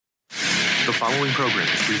The following program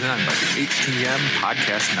is presented by the HTM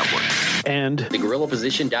Podcast Network and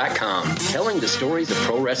TheGorillaPosition.com, telling the stories of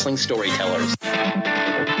pro wrestling storytellers.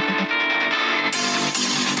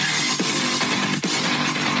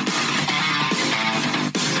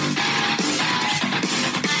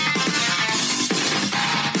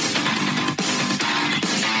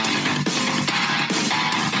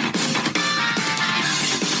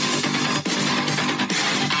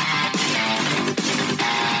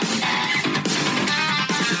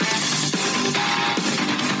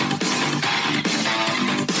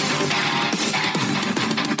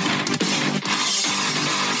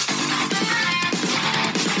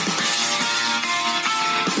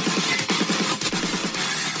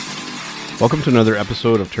 welcome to another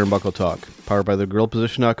episode of Turnbuckle Talk, powered by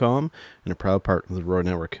TheGorillaPosition.com and a proud part of the Roar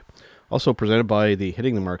Network. Also presented by the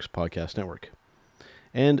Hitting the Marks Podcast Network.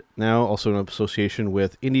 And now also in association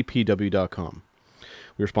with IndiePW.com.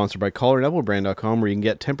 We are sponsored by CollaranElbowBrand.com, where you can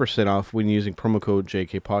get 10% off when using promo code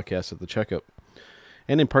JKPodcast at the checkout.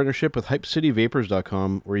 And in partnership with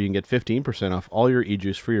HypeCityVapors.com, where you can get 15% off all your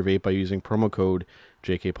e-juice for your vape by using promo code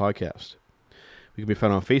JKPodcast. We can be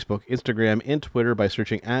found on Facebook, Instagram, and Twitter by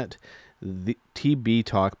searching at the TB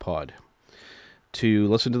Talk Pod. To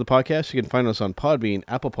listen to the podcast, you can find us on Podbean,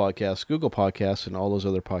 Apple Podcasts, Google Podcasts, and all those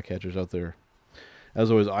other podcatchers out there.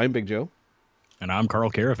 As always, I'm Big Joe. And I'm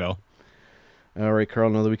Carl Carafel. All right,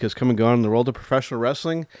 Carl, another week has come and gone in the world of professional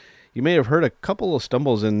wrestling. You may have heard a couple of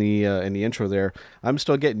stumbles in the intro there. I'm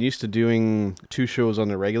still getting used to doing two shows on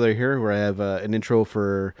the regular here, where I have an intro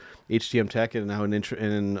for HTM Tech and now an intro,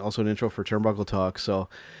 and also an intro for Turnbuckle Talk. So,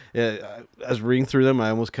 as reading through them,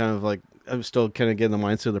 I almost kind of like I'm still kind of getting the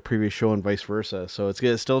mindset of the previous show and vice versa. So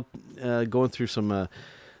it's still going through some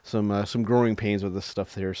growing pains with this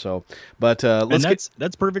stuff here. So, but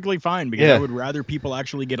that's perfectly fine, because I would rather people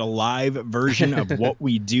actually get a live version of what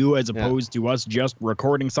we do as opposed to us just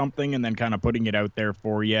recording something and then kind of putting it out there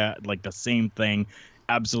for you, like the same thing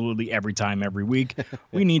absolutely every time, every week.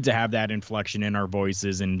 We need to have that inflection in our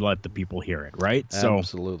voices and let the people hear it, right?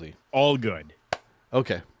 Absolutely. So all good.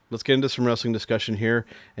 Okay. Let's get into some wrestling discussion here,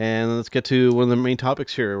 and let's get to one of the main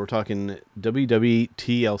topics here. We're talking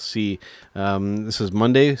WWTLC. This is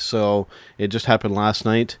Monday, so it just happened last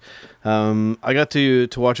night. I got to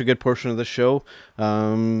watch a good portion of the show.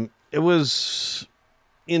 It was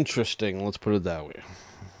interesting, let's put it that way.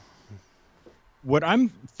 What I'm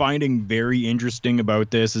finding very interesting about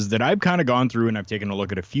this is that I've kind of gone through and I've taken a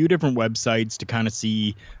look at a few different websites to kind of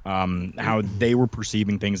see how they were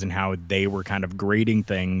perceiving things and how they were kind of grading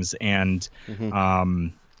things. And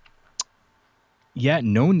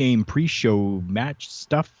no name pre-show match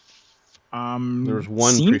stuff. There was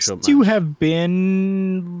one seems pre-show match. to have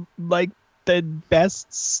been like the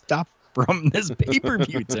best stuff from this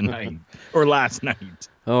pay-per-view tonight or last night.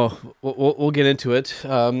 Oh, we'll get into it.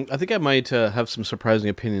 I think I might have some surprising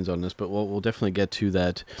opinions on this, but we'll definitely get to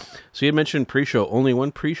that. So you mentioned pre-show, only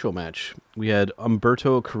one pre-show match. We had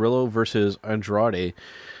Humberto Carrillo versus Andrade,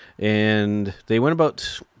 and they went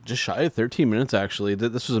about just shy of 13 minutes, actually.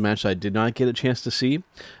 This was a match I did not get a chance to see,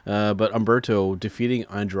 but Humberto defeating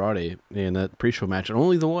Andrade in that pre-show match, and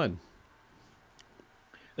only the one.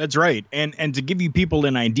 That's right. And to give you people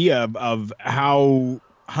an idea of how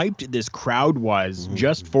hyped this crowd was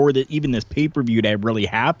just for even this pay-per-view to really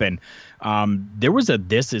happen, there was a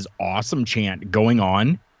 "This is awesome" chant going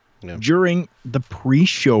on during the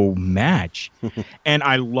pre-show match. And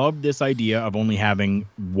I love this idea of only having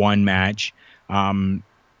one match,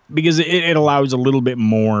 because it allows a little bit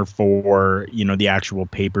more for, the actual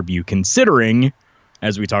pay-per-view, considering,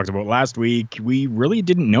 as we talked about last week, we really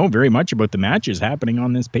didn't know very much about the matches happening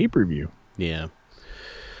on this pay-per-view. Yeah.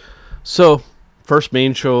 So, first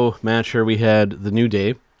main show match here, we had The New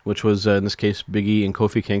Day, which was, in this case, Big E and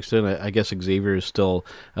Kofi Kingston. I guess Xavier is still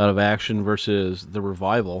out of action versus The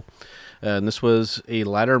Revival. And this was a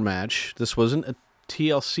ladder match. This wasn't a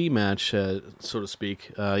TLC match, so to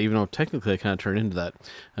speak, even though technically it kind of turned into that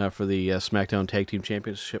for the SmackDown Tag Team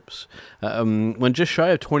Championships. Went just shy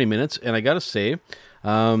of 20 minutes, and I got to say,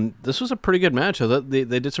 this was a pretty good match. I thought they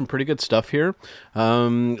did some pretty good stuff here. A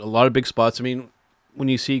lot of big spots. I mean, when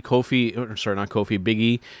you see Big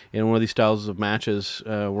E in one of these styles of matches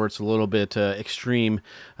where it's a little bit extreme,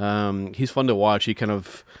 he's fun to watch. He kind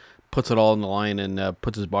of puts it all on the line and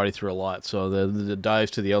puts his body through a lot. So the dives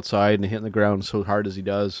to the outside and hitting the ground so hard as he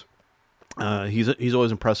does. He's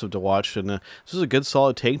always impressive to watch, and this is a good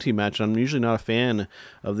solid tag team match. I'm usually not a fan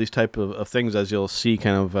of these type of things, as you'll see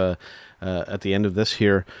kind of at the end of this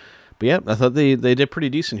here. But yeah, I thought they did pretty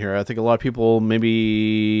decent here. I think a lot of people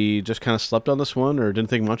maybe just kind of slept on this one or didn't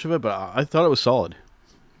think much of it, but I thought it was solid.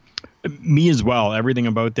 Me as well. Everything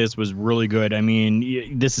about this was really good. I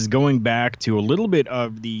mean, this is going back to a little bit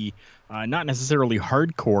of the not necessarily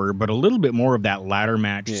hardcore, but a little bit more of that ladder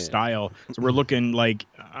match style. So we're looking like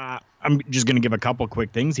I'm just going to give a couple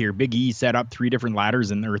quick things here. Big E set up three ladders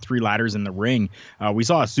in the ring. We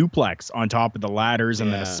saw a suplex on top of the ladders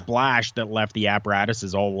and then a splash that left the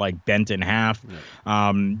apparatuses all like bent in half.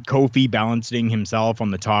 Kofi balancing himself on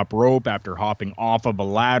the top rope after hopping off of a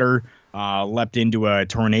ladder. Leapt into a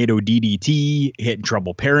tornado DDT, hit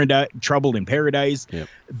Trouble in Paradise. Yep.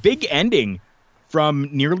 Big ending from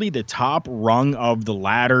nearly the top rung of the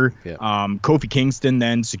ladder. Yep. Kofi Kingston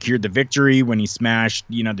then secured the victory when he smashed,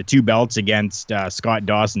 the two belts against Scott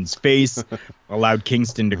Dawson's face, allowed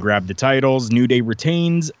Kingston to grab the titles. New Day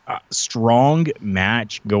retains. Strong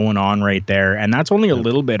match going on right there. And that's only a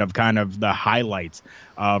little bit of kind of the highlights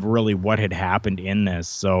of really what had happened in this.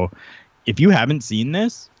 So if you haven't seen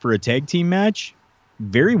this for a tag team match,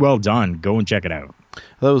 very well done. Go and check it out.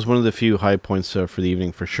 That was one of the few high points for the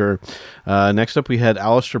evening for sure. Next up, we had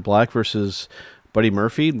Aleister Black versus Buddy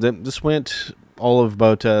Murphy. This went all of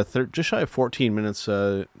about just shy of 14 minutes,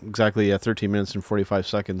 exactly 13 minutes and 45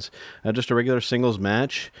 seconds. Just a regular singles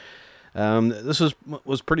match. This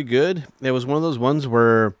was pretty good. It was one of those ones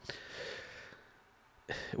where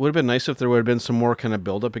it would have been nice if there would have been some more kind of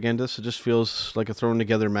build up against this. It just feels like a thrown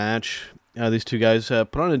together match. These two guys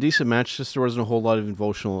put on a decent match. Just there wasn't a whole lot of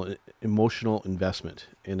emotional investment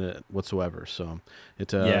in it whatsoever. So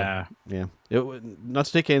it not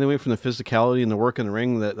to take anything away from the physicality and the work in the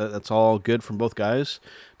ring. That's all good from both guys.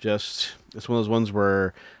 Just it's one of those ones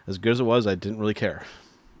where, as good as it was, I didn't really care.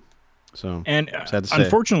 So and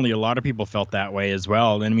unfortunately, a lot of people felt that way as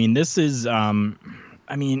well. And I mean, this is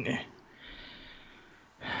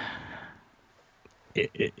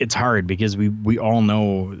it's hard because we all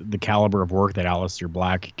know the caliber of work that Aleister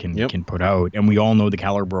Black can put out, and we all know the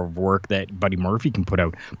caliber of work that Buddy Murphy can put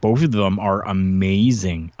out. Both of them are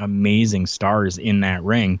amazing stars in that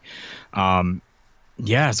ring. So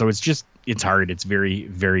it's hard. It's very,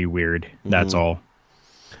 very weird. That's all.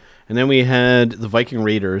 And then we had the Viking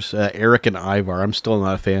Raiders, Eric and Ivar. I'm still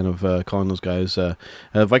not a fan of calling those guys.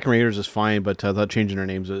 Viking Raiders is fine, but I thought changing their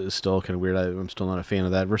names is still kind of weird. I'm still not a fan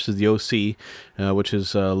of that. Versus the OC, which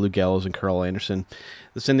is Luke Gallows and Carl Anderson.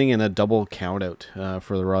 This ending in a double countout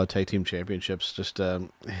for the Raw Tag Team Championships. Just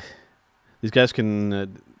these guys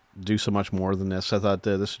can do so much more than this. I thought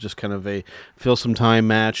this was just kind of a fill some time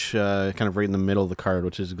match, kind of right in the middle of the card,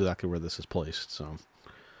 which is exactly where this is placed. So.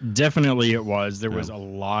 Definitely it was. There was a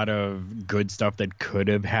lot of good stuff that could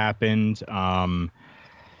have happened.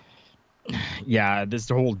 This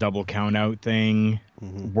whole double count out thing,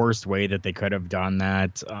 worst way that they could have done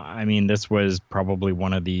that. This was probably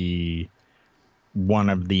one of the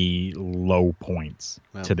low points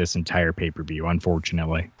to this entire pay-per-view,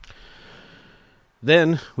 unfortunately.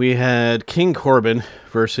 Then we had King Corbin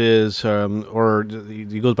versus, or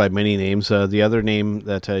he goes by many names. The other name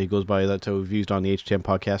that he goes by that we've used on the H10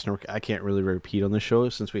 Podcast Network, I can't really repeat on the show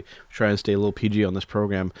since we try and stay a little PG on this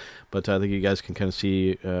program, but I think you guys can kind of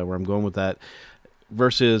see where I'm going with that.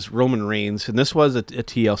 Versus Roman Reigns, and this was a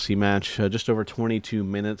TLC match, just over 22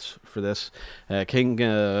 minutes for this. King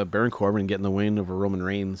Baron Corbin getting the win over Roman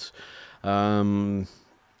Reigns. Again,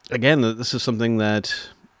 this is something that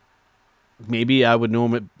maybe I would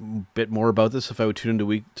know a bit more about this if I would tune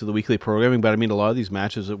into the weekly programming, but a lot of these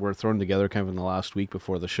matches that were thrown together kind of in the last week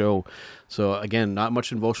before the show. So again, not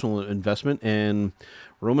much emotional investment, and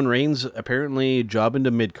Roman Reigns apparently jobbing to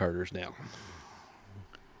mid-carders now.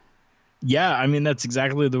 Yeah, that's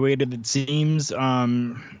exactly the way that it seems.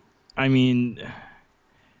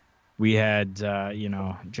 We had,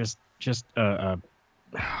 just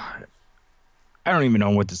I don't even know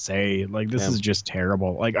what to say. This is just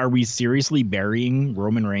terrible. Are we seriously burying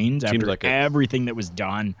Roman Reigns after everything that was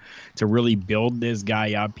done to really build this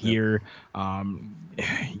guy up here?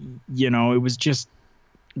 It was just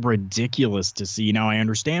ridiculous to see. Now, I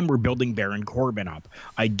understand we're building Baron Corbin up.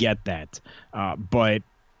 I get that. But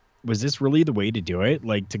was this really the way to do it?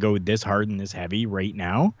 To go this hard and this heavy right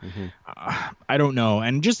now? I don't know.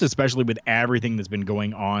 And just especially with everything that's been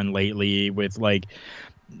going on lately with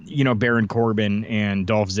Baron Corbin and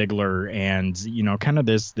Dolph Ziggler and, kind of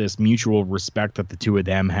this mutual respect that the two of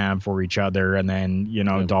them have for each other. And then,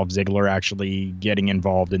 Dolph Ziggler actually getting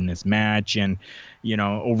involved in this match. And,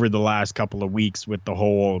 over the last couple of weeks with the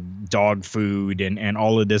whole dog food and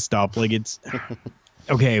all of this stuff, it's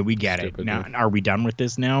okay, we get it. Now, are we done with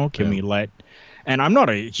this now? Can we let... And I'm not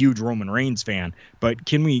a huge Roman Reigns fan, but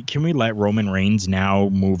can we let Roman Reigns now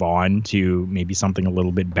move on to maybe something a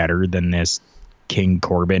little bit better than this King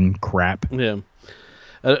Corbin crap? Yeah.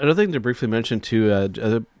 Another thing to briefly mention too, I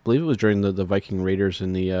believe it was during the Viking Raiders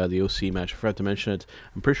in the OC match. I forgot to mention it.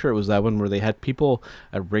 I'm pretty sure it was that one where they had people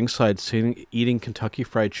at ringside sitting, eating Kentucky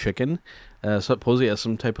Fried Chicken, supposedly as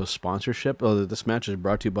some type of sponsorship. Oh, this match is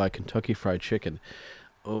brought to you by Kentucky Fried Chicken.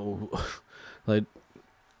 Oh, like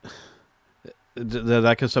that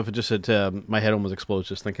kind of stuff. It just my head almost explodes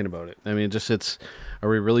just thinking about it. I mean, are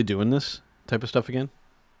we really doing this type of stuff again?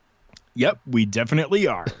 Yep, we definitely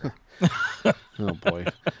are. Oh boy,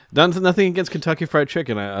 nothing against Kentucky Fried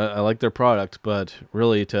Chicken. I like their product, but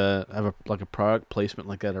really to have a product placement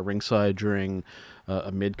like that at ringside during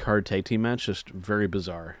a mid card tag team match, just very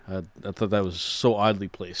bizarre. I thought that was so oddly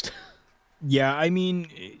placed. Yeah, I mean,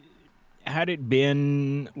 had it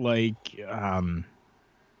been like, kind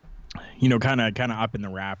of up in the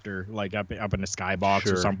rafter, like up in the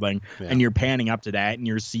skybox or something, and you're panning up to that, and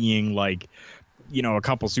you're seeing like, a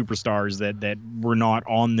couple superstars that were not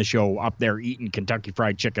on the show up there eating Kentucky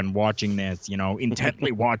Fried Chicken, watching this,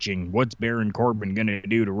 intently watching what's Baron Corbin gonna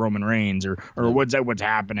do to Roman Reigns, or what's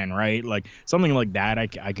happening, right? Like something like that, I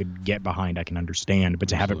could get behind, I can understand, but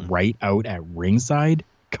to have it right out at ringside,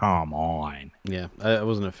 come on. Yeah, I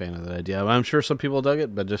wasn't a fan of that idea. I'm sure some people dug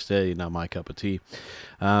it, but just not my cup of tea.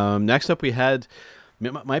 Next up, we had,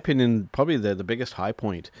 in my opinion, probably the biggest high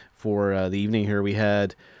point for the evening here. We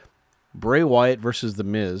had Bray Wyatt versus The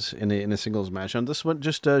Miz in a singles match. And this went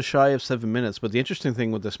just shy of 7 minutes. But the interesting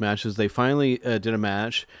thing with this match is they finally did a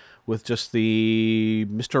match with just the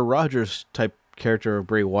Mr. Rogers type character of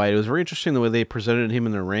Bray Wyatt. It was very interesting the way they presented him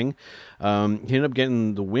in the ring. He ended up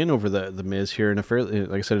getting the win over the Miz here in a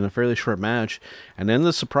fairly short match. And then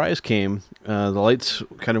the surprise came. The lights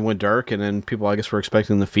kind of went dark, and then people, I guess, were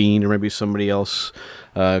expecting the Fiend or maybe somebody else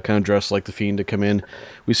kind of dressed like the Fiend to come in.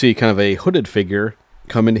 We see kind of a hooded figure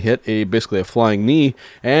come in to hit basically a flying knee,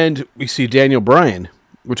 and we see Daniel Bryan,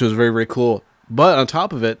 which was very, very cool. But on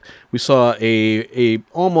top of it, we saw a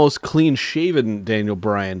almost clean shaven Daniel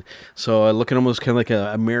Bryan. So looking almost kind of like an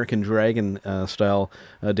American Dragon style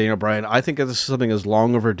Daniel Bryan. I think this is something that's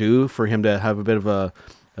long overdue for him to have a bit of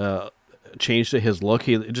a change to his look.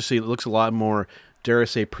 He looks a lot more, dare I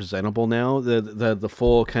say, presentable now. The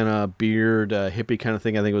full kind of beard, hippie kind of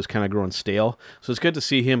thing, I think it was kind of growing stale. So it's good to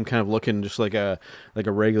see him kind of looking just like a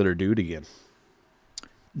regular dude again.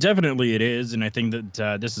 Definitely it is, and I think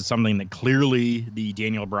that this is something that clearly the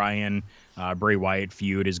Daniel Bryan, Bray Wyatt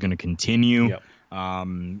feud is going to continue. Yep.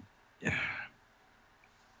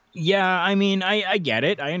 Yeah, I mean, I get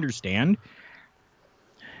it. I understand.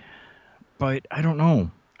 But I don't know.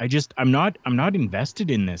 I'm not invested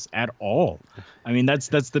in this at all. I mean, that's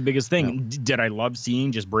the biggest thing. Yeah. Did I love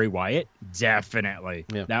seeing just Bray Wyatt? Definitely.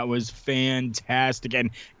 Yeah. That was fantastic. And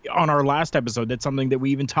on our last episode, that's something that we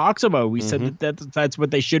even talked about. We said that's what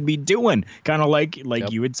they should be doing. Kind of like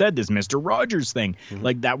yep. You had said, this Mr. Rogers thing.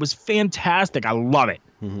 Like, that was fantastic. I love it.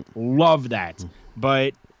 Love that.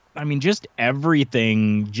 But I mean, just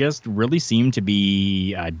everything just really seemed to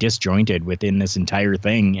be disjointed within this entire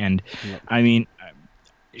thing. And yep. I mean,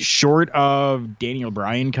 short of Daniel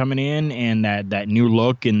Bryan coming in and that new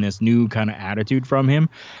look and this new kind of attitude from him,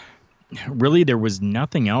 really there was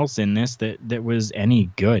nothing else in this that was any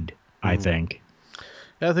good, I think.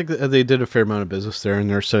 Yeah, I think they did a fair amount of business there, and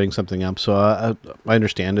they're setting something up. So I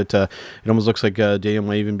understand it. It almost looks like Daniel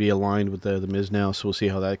might even be aligned with the Miz now, so we'll see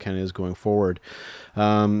how that kind of is going forward.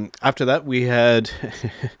 After that, we had...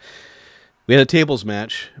 We had a tables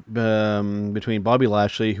match between Bobby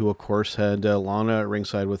Lashley, who, of course, had Lana at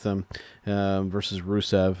ringside with him, versus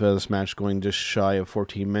Rusev. This match going just shy of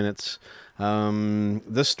 14 minutes.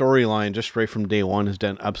 This storyline, just right from day one, has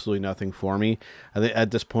done absolutely nothing for me. I think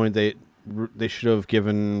at this point, they should have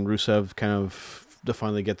given Rusev kind of to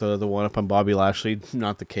finally get the one-up on Bobby Lashley.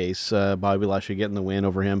 Not the case. Bobby Lashley getting the win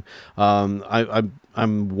over him.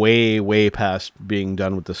 I'm way, way past being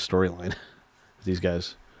done with this storyline. These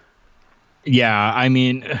guys. Yeah, I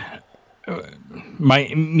mean,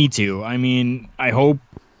 me too. I mean, I hope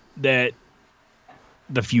that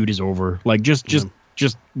the feud is over. Like, just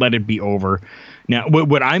let it be over. Now,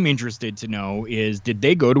 what I'm interested to know is, did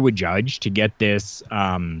they go to a judge to get this? This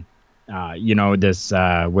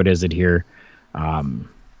what is it here?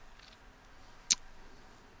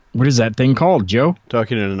 What is that thing called, Joe?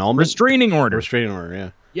 Talking an annulment? Restraining order. Restraining order, yeah.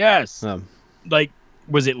 Yes.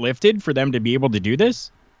 Was it lifted for them to be able to do this?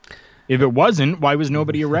 If it wasn't, why was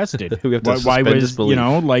nobody arrested? Why was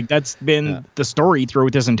disbelief. That's been the story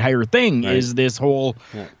throughout this entire thing, right. Is this whole,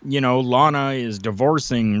 Lana is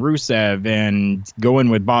divorcing Rusev and going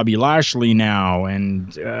with Bobby Lashley now,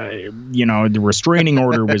 and the restraining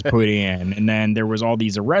order was put in, and then there was all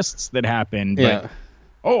these arrests that happened. But,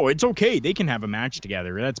 it's okay, they can have a match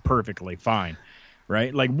together. That's perfectly fine,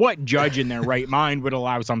 right? Like, what judge in their right mind would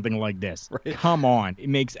allow something like this? Right. Come on. It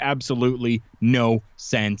makes absolutely no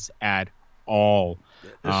sense at all.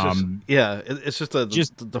 It's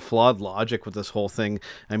just the flawed logic with this whole thing.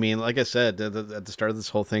 I mean, like I said, at the start of this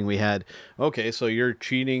whole thing, we had, okay, so you're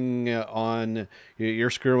cheating you're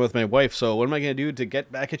screwing with my wife. So what am I going to do to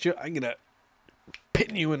get back at you? I'm going to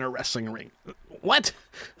pin you in a wrestling ring. What?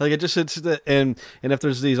 Like, and if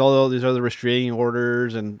there's all these other restraining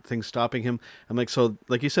orders and things stopping him, I'm like, so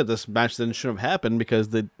like you said, this match then shouldn't have happened because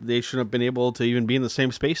they shouldn't have been able to even be in the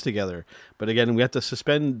same space together. But again, we have to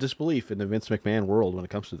suspend disbelief in the Vince McMahon world when it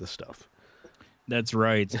comes to this stuff. That's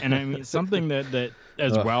right. And I mean, something that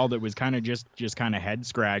as well that was kind of just kind of head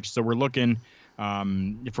scratch. So we're looking,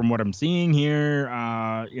 from what I'm seeing here,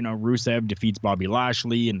 Rusev defeats Bobby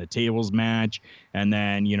Lashley in the tables match, and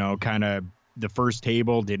then kind of the first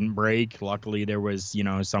table didn't break. Luckily, there was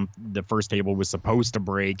the first table was supposed to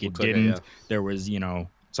break. It didn't. Yeah. There was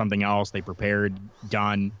something else they prepared,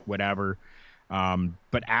 done, whatever.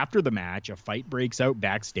 But after the match, a fight breaks out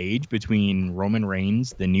backstage between Roman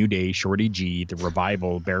Reigns, the New Day, Shorty G, the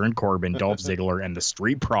Revival, Baron Corbin, Dolph Ziggler, and the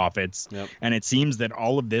Street Profits. Yep. And it seems that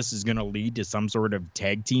all of this is going to lead to some sort of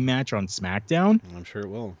tag team match on SmackDown. I'm sure it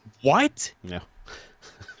will. What? Yeah.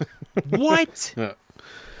 What?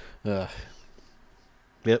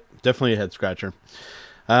 Yep, definitely a head scratcher.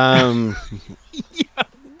 Yeah,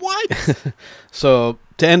 what? So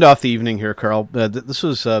to end off the evening here, Carl, this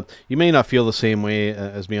was you may not feel the same way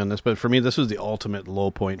as me on this, but for me, this was the ultimate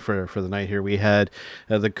low point for the night here. We had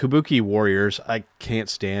the Kabuki Warriors. I can't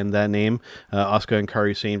stand that name. Asuka and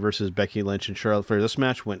Kairi Sane versus Becky Lynch and Charlotte Flair. This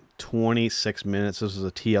match went 26 minutes. This was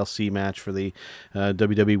a TLC match for the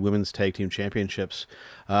WWE Women's Tag Team Championships.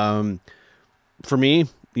 For me,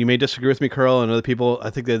 you may disagree with me, Carl, and other people. I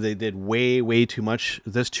think that they did way too much.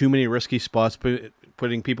 There's too many risky spots,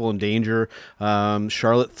 putting people in danger.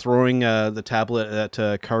 Charlotte throwing the tablet at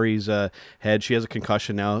Kairi's head. She has a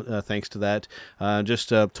concussion now, thanks to that. Just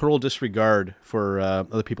total disregard for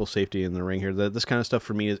other people's safety in the ring here. This kind of stuff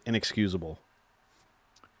for me is inexcusable.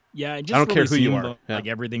 Yeah, it just I don't really care who you are. Like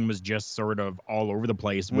everything was just sort of all over the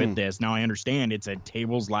place with this. Now I understand it's a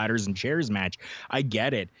tables, ladders, and chairs match. I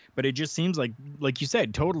get it, but it just seems like you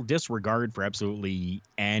said, total disregard for absolutely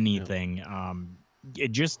anything. Yeah.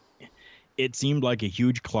 It seemed like a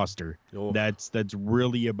huge cluster. Oh. That's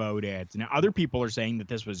really about it. Now, other people are saying that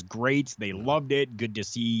this was great. They loved it. Good to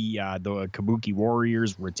see the Kabuki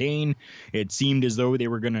Warriors retain. It seemed as though they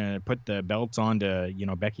were going to put the belts onto,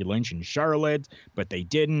 Becky Lynch and Charlotte, but they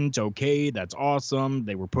didn't. Okay, that's awesome.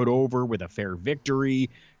 They were put over with a fair victory.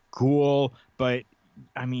 Cool. But,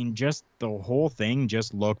 I mean, just the whole thing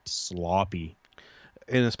just looked sloppy.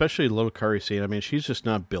 And especially little Kairi Sane. I mean, she's just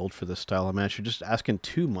not built for this style of match. You're just asking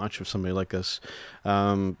too much of somebody like this.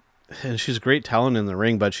 And she's great talent in the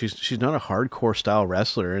ring, but she's not a hardcore style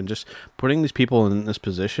wrestler. And just putting these people in this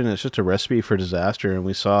position, it's just a recipe for disaster. And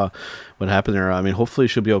we saw what happened there. I mean, hopefully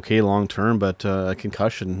she'll be okay long term, but a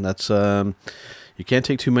concussion, that's... you can't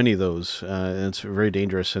take too many of those. It's very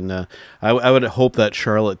dangerous. And I would hope that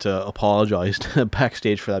Charlotte apologized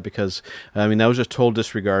backstage for that, because, I mean, that was just total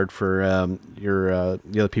disregard for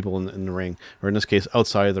the other people in the ring, or in this case,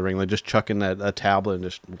 outside of the ring, like just chucking that tablet and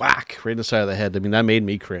just whack right in the side of the head. I mean, that made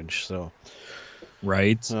me cringe. So,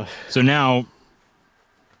 right. So now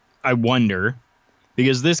I wonder,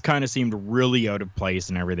 because this kind of seemed really out of place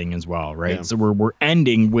and everything as well, right? Yeah. So we're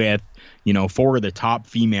ending with, 4 of the top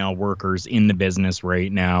female workers in the business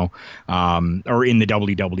right now, or in the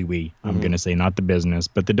WWE. I'm going to say not the business,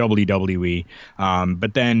 but the WWE.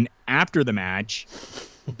 But then after the match,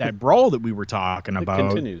 that brawl that we were talking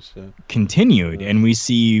about continued, and we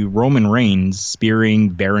see Roman Reigns spearing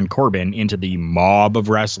Baron Corbin into the mob of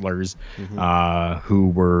wrestlers who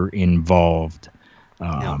were involved.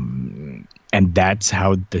 And that's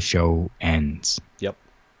how the show ends. Yep.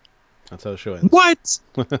 That's how the show ends. What?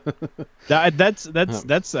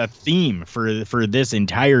 That's a theme for this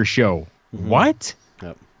entire show. What?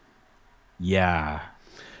 Yep. Yeah.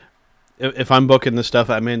 If I'm booking this stuff,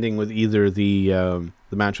 I'm ending with either the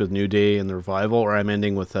match with New Day and the Revival, or I'm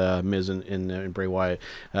ending with Miz and Bray Wyatt,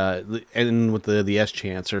 and with the S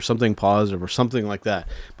chance or something positive or something like that.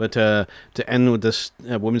 But to end with this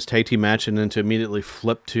women's tag team match and then to immediately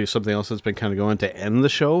flip to something else that's been kind of going to end the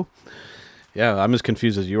show, yeah, I'm as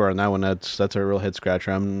confused as you are on that one. That's a real head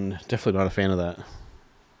scratcher. I'm definitely not a fan of that.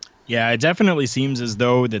 Yeah, it definitely seems as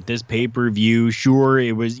though that this pay-per-view, sure,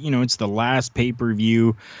 it was, it's the last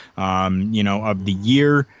pay-per-view, of the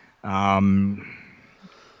year. I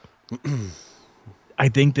I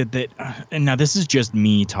think that and now this is just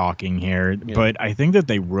me talking here, but I think that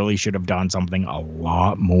they really should have done something a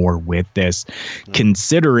lot more with this,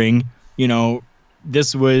 considering,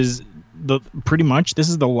 this was this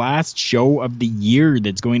is the last show of the year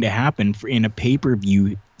that's going to happen in a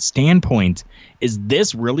pay-per-view standpoint. Is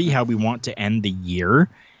this really how we want to end the year?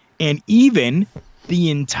 And even the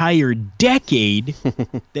entire decade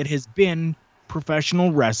that has been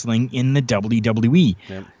professional wrestling in the WWE.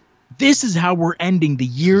 Yep. This is how we're ending the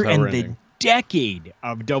year and the decade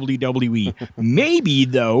of WWE. Maybe,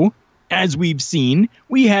 though, as we've seen,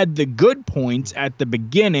 we had the good points at the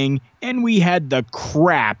beginning and we had the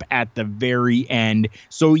crap at the very end.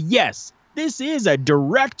 So, yes, this is a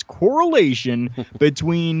direct correlation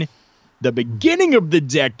between the beginning of the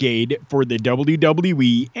decade for the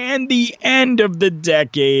WWE and the end of the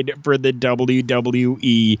decade for the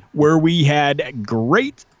WWE, where we had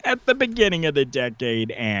great at the beginning of the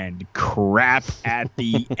decade and crap at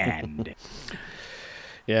the end.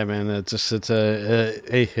 Yeah, man, it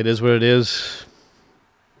is what it is.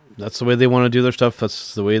 That's the way they want to do their stuff.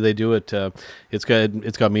 That's the way they do it. It's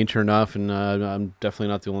got me turned off, and I'm definitely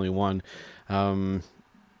not the only one.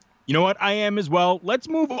 You know what? I am as well. Let's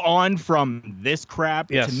move on from this crap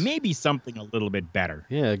to maybe something a little bit better.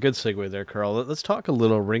 Yeah, good segue there, Carl. Let's talk a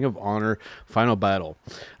little Ring of Honor Final Battle.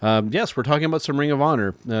 Yes, we're talking about some Ring of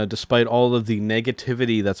Honor, despite all of the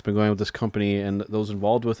negativity that's been going on with this company and those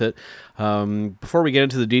involved with it. Before we get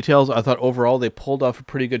into the details, I thought overall they pulled off a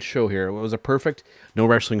pretty good show here. It was a perfect, no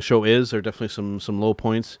wrestling show is. There are definitely some low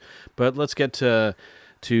points. But let's get to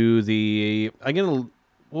the...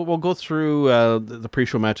 We'll go through the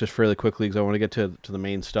pre-show matches fairly quickly because I want to get to the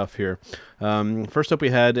main stuff here. First up, we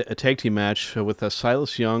had a tag team match with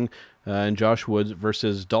Silas Young and Josh Woods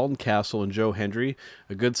versus Dalton Castle and Joe Hendry.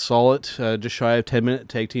 A good, solid, just shy of 10-minute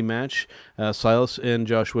tag team match. Silas and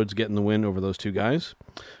Josh Woods getting the win over those two guys.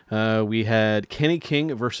 We had Kenny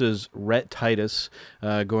King versus Rhett Titus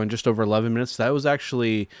going just over 11 minutes. That was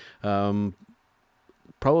actually...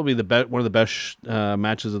 probably one of the best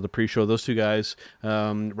matches of the pre-show. Those two guys,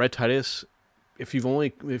 Rhett Titus. If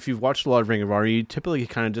you've watched a lot of Ring of Honor, you typically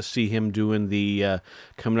kind of just see him doing the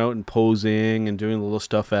coming out and posing and doing a little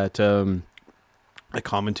stuff at a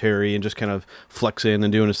commentary and just kind of flexing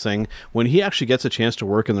and doing his thing. When he actually gets a chance to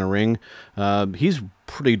work in the ring, he's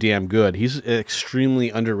pretty damn good. He's an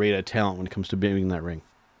extremely underrated talent when it comes to being in that ring.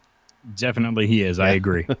 Definitely he is. I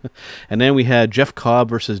agree. And then we had Jeff Cobb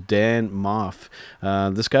versus Dan Moff.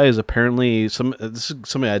 This guy is apparently this is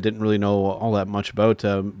somebody I didn't really know all that much about,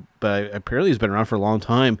 but apparently he's been around for a long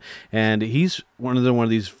time, and he's one of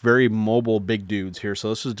these very mobile big dudes here. So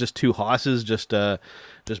this is just two hosses, just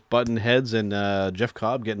button heads, and Jeff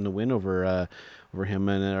Cobb getting the win over him,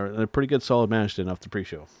 and a pretty good solid match off the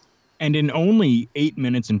pre-show. And in only 8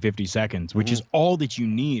 minutes and 50 seconds, which is all that you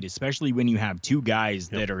need, especially when you have two guys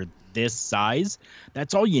that are this size.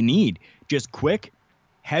 That's all you need. Just quick,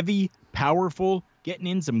 heavy, powerful, getting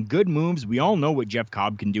in some good moves. We all know what Jeff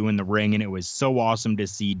Cobb can do in the ring, and it was so awesome to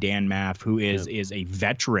see Dan Maff, who is a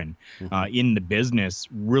veteran in the business,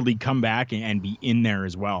 really come back and be in there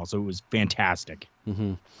as well. So it was fantastic.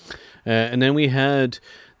 Mm-hmm. And then we had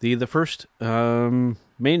the first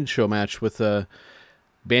main show match with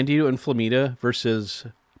Bandito and Flamita versus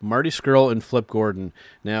Marty Scurll and Flip Gordon.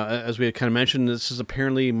 Now, as we had kind of mentioned, this is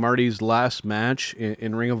apparently Marty's last match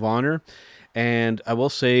in Ring of Honor, and I will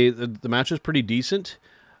say the match is pretty decent,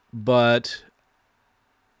 but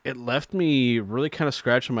it left me really kind of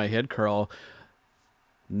scratching my head, Carl.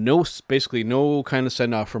 Basically no kind of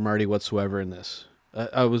send-off for Marty whatsoever in this.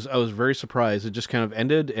 I was very surprised. It just kind of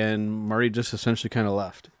ended, and Marty just essentially kind of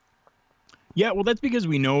left. Yeah, well, that's because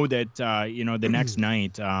we know that, the next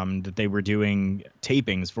night that they were doing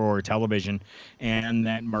tapings for television and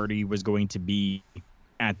that Marty was going to be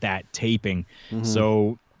at that taping. Mm-hmm.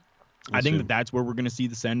 So I think that's where we're going to see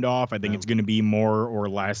the send-off. I think it's going to be more or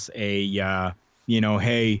less a,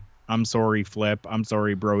 hey, I'm sorry, Flip. I'm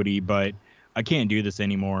sorry, Brody, but I can't do this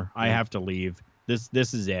anymore. I have to leave. This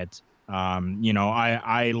is it.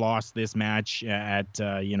 I lost this match at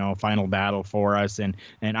Final Battle for us, and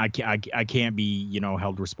I can't be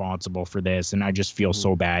held responsible for this, and I just feel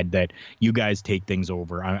so bad that you guys take things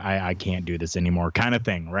over. I can't do this anymore, kind of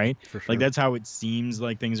thing, right? For sure. Like that's how it seems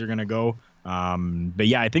like things are gonna go. But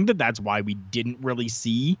yeah, I think that's why we didn't really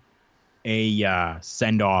see a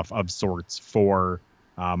send off of sorts for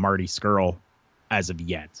Marty Scurll as of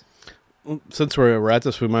yet. Since we're at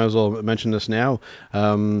this, we might as well mention this now.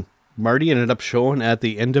 Marty ended up showing at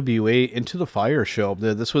the NWA Into the Fire show.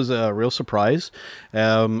 This was a real surprise.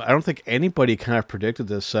 I don't think anybody kind of predicted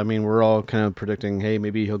this. I mean, we're all kind of predicting, hey,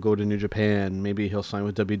 maybe he'll go to New Japan, maybe he'll sign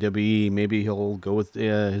with WWE, maybe he'll go with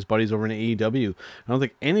his buddies over in AEW. I don't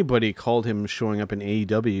think anybody called him showing up in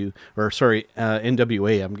AEW, or sorry,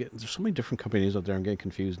 NWA. There's so many different companies out there. I'm getting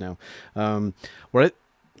confused now.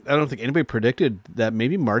 I don't think anybody predicted that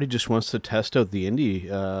maybe Marty just wants to test out the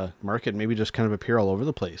indie market, maybe just kind of appear all over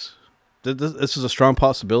the place. This is a strong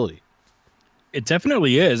possibility. It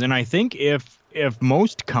definitely is. And I think if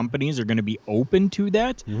most companies are going to be open to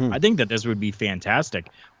that, I think that this would be fantastic.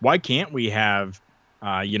 Why can't we have,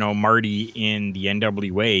 Marty in the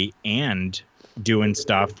NWA and doing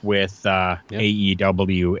stuff with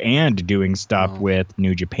AEW and doing stuff with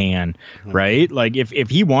New Japan, right? Like if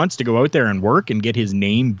he wants to go out there and work and get his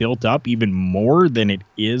name built up even more than it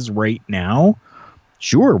is right now,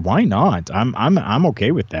 sure, why not? I'm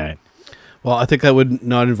okay with that. Well, I think that would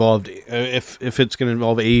not involve, if it's going to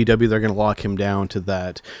involve AEW, they're going to lock him down to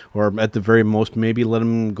that. Or at the very most, maybe let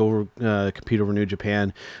him go compete over New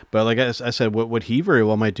Japan. But like I said, what he very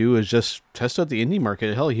well might do is just test out the indie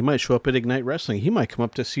market. Hell, he might show up at Ignite Wrestling. He might come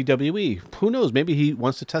up to CWE. Who knows? Maybe he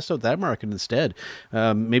wants to test out that market instead.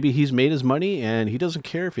 Maybe he's made his money and he doesn't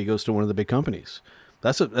care if he goes to one of the big companies.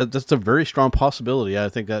 That's a very strong possibility. I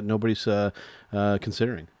think that nobody's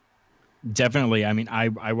considering. Definitely. I mean,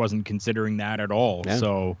 I wasn't considering that at all. Yeah.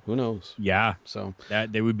 So who knows? Yeah. So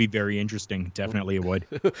that they would be very interesting. Definitely it would.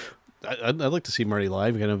 I'd like to see Marty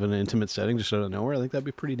live, kind of in an intimate setting, just out of nowhere. I think that'd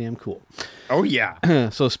be pretty damn cool. Oh yeah.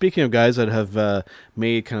 So speaking of guys that have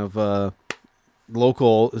made kind of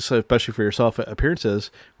local, especially for yourself,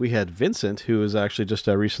 appearances, we had Vincent, who was actually just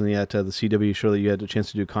recently at the CW show that you had a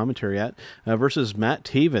chance to do commentary at, versus Matt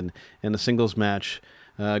Taven in a singles match.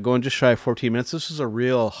 Going just shy of 14 minutes. This is a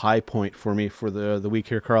real high point for me for the week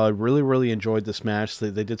here, Carl. I really, really enjoyed this match.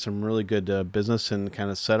 They did some really good business and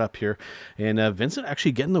kind of setup here. And Vincent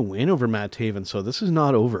actually getting the win over Matt Taven. So this is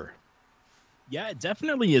not over. Yeah, it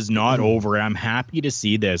definitely is not over. I'm happy to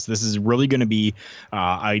see this. This is really going to be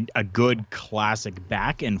a good classic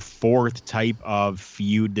back and forth type of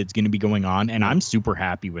feud that's going to be going on. And I'm super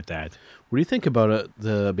happy with that. What do you think about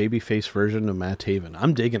the babyface version of Matt Taven?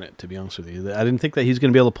 I'm digging it, to be honest with you. I didn't think that he's going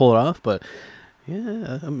to be able to pull it off, but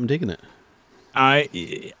yeah, I'm digging it.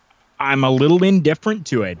 I'm a little indifferent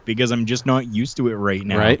to it because I'm just not used to it right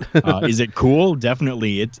now. Right? Is it cool?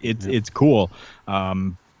 Definitely. It's cool.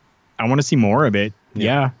 I want to see more of it.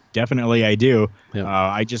 Yeah, definitely I do. Yeah.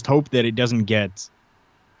 I just hope that it doesn't get,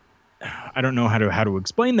 I don't know how to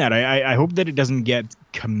explain that. I hope that it doesn't get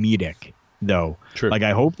comedic though. True. Like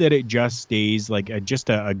I hope that it just stays like just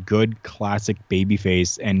a good classic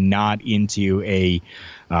babyface and not into a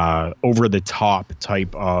over the top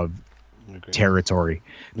type of territory,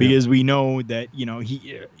 because we know that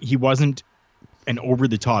he wasn't an over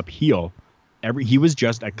the top heel. He was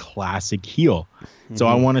just a classic heel. So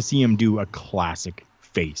I want to see him do a classic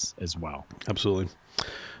face as well. Absolutely.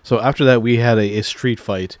 So after that, we had a street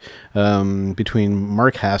fight between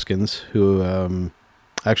Mark Haskins, who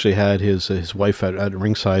actually had his wife at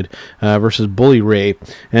ringside, versus Bully Ray.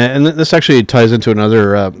 And this actually ties into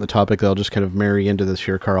another topic that I'll just kind of marry into this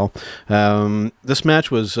here, Carl. This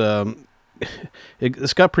match was...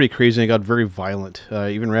 This got pretty crazy and it got very violent.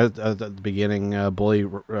 Even right at the beginning, Bully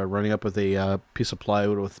running up with a piece of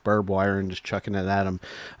plywood with barbed wire and just chucking it at him.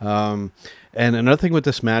 And another thing with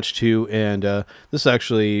this match too, and this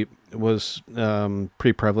actually was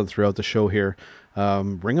pretty prevalent throughout the show here,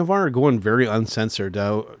 Ring of Honor going very uncensored.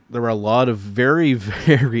 There were a lot of very,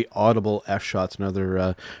 very audible F-shots and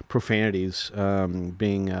other profanities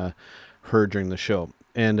being heard during the show.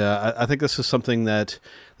 And I think this is something that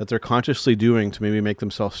they're consciously doing to maybe make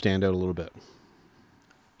themselves stand out a little bit.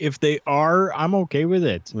 If they are, I'm okay with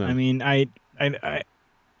it. Yeah. I mean, I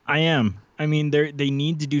am. I mean, they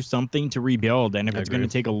need to do something to rebuild, and if it's going to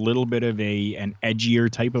take a little bit of an edgier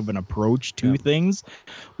type of an approach to things,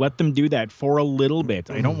 let them do that for a little bit.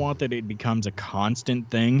 I don't want that it becomes a constant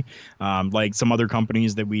thing, like some other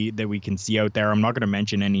companies that we can see out there. I'm not going to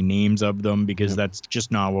mention any names of them because that's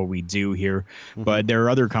just not what we do here. But there are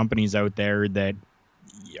other companies out there that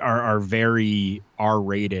are very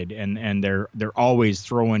R-rated, and they're always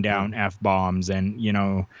throwing down F-bombs and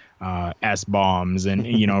S-bombs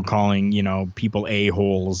and calling people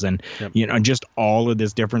a-holes and just all of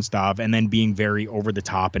this different stuff, and then being very over the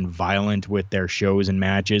top and violent with their shows and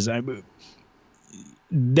matches.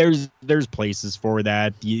 There's places for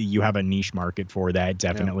that. You have a niche market for that.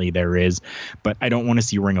 Definitely there is, but I don't want to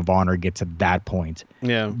see Ring of Honor get to that point.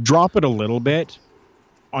 Yeah, drop it a little bit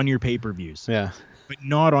on your pay-per-views. Yeah. But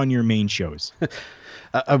not on your main shows.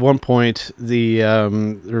 At one point,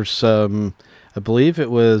 there's I believe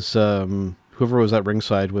it was whoever was at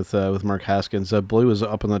ringside with Mark Haskins. Bully was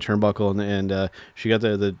up on the turnbuckle, and she got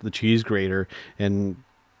the cheese grater and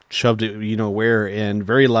shoved it, where, and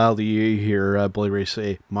very loudly you hear Bully Ray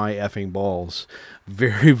say, "My effing balls,"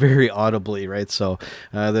 very, very audibly, right? So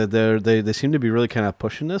they seem to be really kind of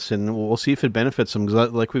pushing this, and we'll see if it benefits them.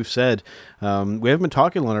 Because like we've said, we haven't been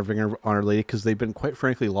talking a lot of Ring of Honor lately because they've been quite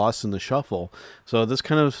frankly lost in the shuffle. So this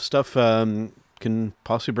kind of stuff can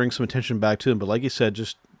possibly bring some attention back to them. But like you said,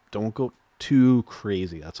 just don't go too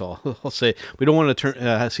crazy. That's all I'll say. We don't want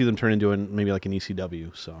to see them turn into maybe like an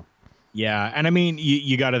ECW. So. Yeah, and I mean,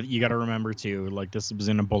 you gotta remember too. Like, this was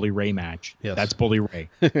in a Bully Ray match. Yes. That's Bully Ray.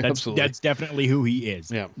 That's definitely who he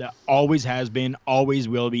is. Yeah, that always has been, always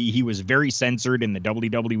will be. He was very censored in the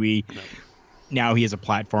WWE. No. Now he has a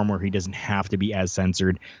platform where he doesn't have to be as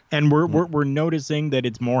censored, and we're noticing that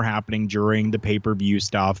it's more happening during the pay-per-view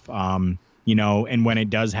stuff. And when it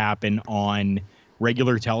does happen on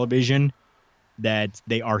regular television, that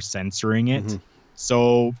they are censoring it. Mm-hmm.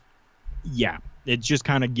 So, yeah. It just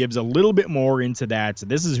kind of gives a little bit more into that. So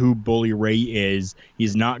this is who Bully Ray is.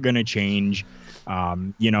 He's not going to change.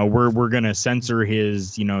 We're going to censor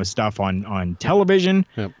his, stuff on television,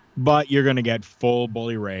 yep. But you're going to get full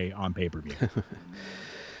Bully Ray on pay-per-view.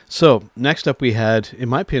 So next up we had, in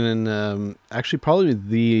my opinion, actually probably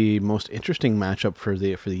the most interesting matchup for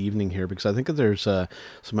the evening here, because I think that there's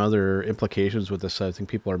some other implications with this I think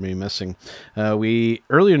people are maybe missing. We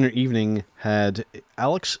earlier in the evening had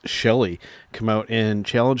Alex Shelley come out and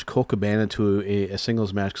challenge Colt Cabana to a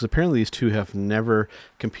singles match, because apparently these two have never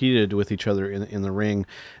competed with each other in the ring.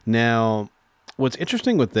 Now, what's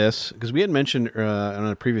interesting with this, because we had mentioned on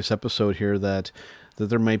a previous episode here that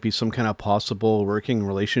there might be some kind of possible working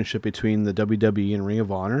relationship between the WWE and Ring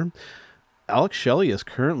of Honor. Alex Shelley is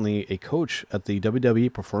currently a coach at the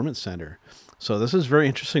WWE Performance Center. So this is very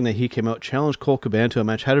interesting that he came out, challenged Colt Cabana to a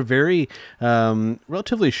match, had a very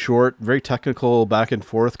relatively short, very technical back and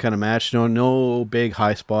forth kind of match. No big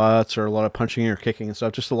high spots or a lot of punching or kicking and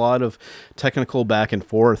stuff, just a lot of technical back and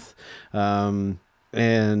forth. And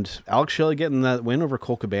Alex Shelley getting that win over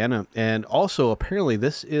Colt Cabana. And also, apparently,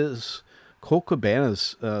 this is Colt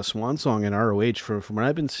Cabana's swan song in ROH. From what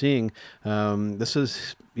I've been seeing,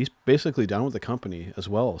 he's basically done with the company as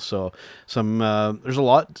well. So there's a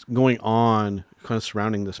lot going on kind of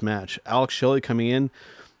surrounding this match. Alex Shelley coming in,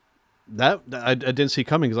 that I didn't see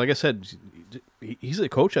coming, because like I said, he's a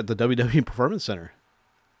coach at the WWE Performance Center.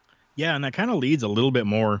 Yeah, and that kind of leads a little bit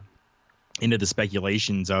more into the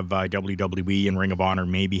speculations of WWE and Ring of Honor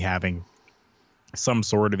maybe having some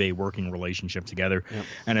sort of a working relationship together. Yep.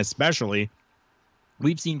 And especially,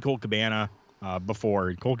 we've seen Colt Cabana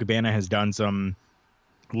before. Colt Cabana has done a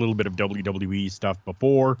little bit of WWE stuff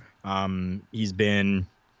before. He's been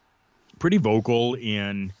pretty vocal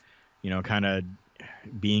in, kind of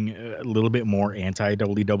being a little bit more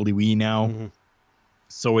anti-WWE now. Mm-hmm.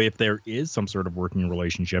 So if there is some sort of working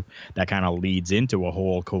relationship, that kind of leads into a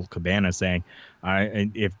whole Colt Cabana saying,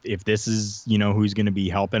 if this is, who's going to be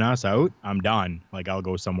helping us out, I'm done. Like, I'll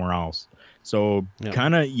go somewhere else. So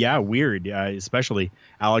kind of, weird, especially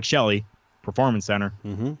Alex Shelley, Performance Center,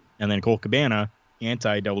 mm-hmm. and then Colt Cabana,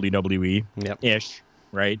 anti-WWE-ish,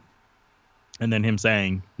 right? And then him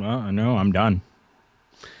saying, well, no, I'm done.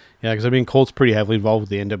 Yeah, because Colt's pretty heavily involved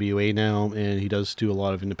with the NWA now, and he does do a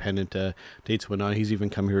lot of independent dates and whatnot. He's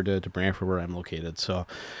even come here to Brantford, where I'm located. So,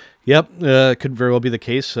 yep, could very well be the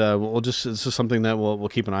case. This is something that we'll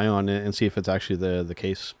keep an eye on and see if it's actually the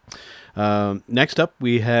case. Next up,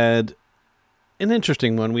 we had an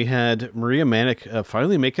interesting one. We had Maria Manic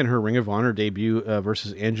finally making her Ring of Honor debut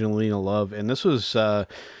versus Angelina Love, and this was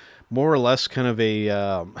more or less kind of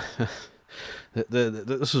a.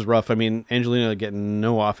 This is rough. Angelina getting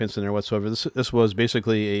no offense in there whatsoever. This was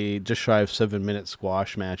basically a just shy of 7-minute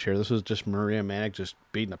squash match here. This was just Maria Manic just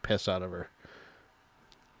beating the piss out of her.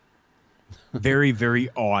 Very, very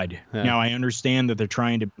odd. Yeah. Now, I understand that they're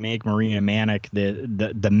trying to make Maria Manic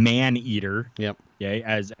the man eater. Yep. Yeah,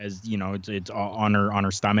 as it's on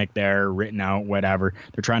her stomach there, written out, whatever.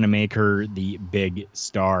 They're trying to make her the big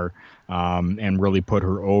star, and really put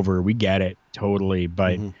her over. We get it totally,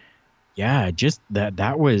 but. Mm-hmm. Yeah, just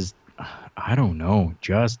that was, I don't know,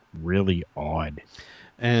 just really odd.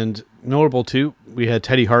 And notable, too, we had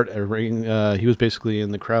Teddy Hart at ring. He was basically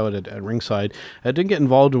in the crowd at ringside. I didn't get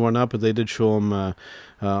involved in whatnot, but they did show him on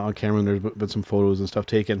camera, and there's been some photos and stuff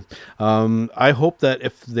taken. I hope that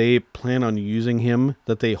if they plan on using him,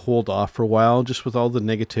 that they hold off for a while, just with all the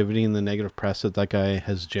negativity and the negative press that guy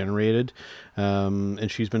has generated.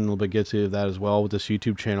 And she's been a little bit guilty of that as well with this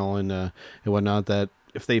YouTube channel and whatnot, that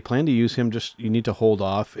if they plan to use him, just you need to hold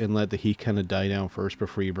off and let the heat kind of die down first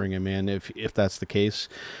before you bring him in, if that's the case.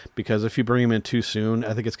 Because if you bring him in too soon,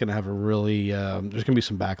 I think it's going to have a really there's going to be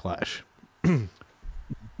some backlash.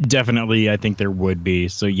 Definitely, I think there would be.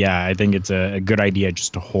 So yeah, I think it's a good idea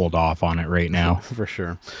just to hold off on it right now. For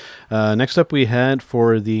sure. Next up, we had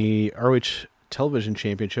for the ROH Television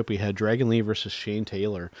Championship, we had Dragon Lee versus Shane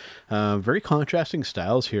Taylor. Very contrasting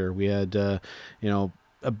styles here. We had a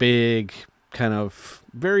big, kind of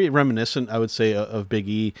very reminiscent, I would say, of Big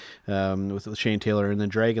E with Shane Taylor, and then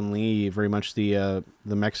Dragon Lee, very much the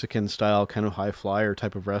Mexican style, kind of high flyer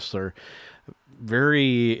type of wrestler.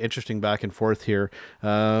 Very interesting back and forth here.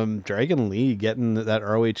 Dragon Lee getting that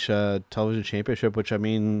ROH Television Championship, which, I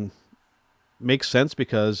mean, makes sense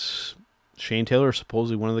because Shane Taylor is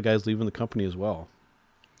supposedly one of the guys leaving the company as well.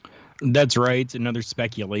 That's right. Another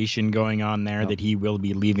speculation going on there that he will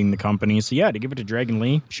be leaving the company. So yeah, to give it to Dragon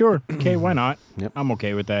Lee, sure. Okay, why not? Yep. I'm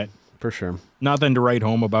okay with that. For sure. Nothing to write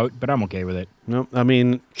home about, but I'm okay with it. No, I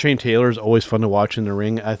mean, Shane Taylor is always fun to watch in the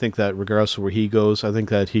ring. I think that regardless of where he goes, I think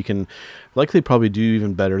that he can likely probably do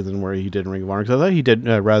even better than where he did in Ring of Honor. Because I thought he did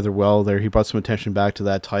rather well there. He brought some attention back to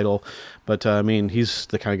that title. But, I mean, he's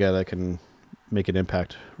the kind of guy that can make an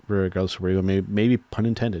impact regardless of where you go. Maybe pun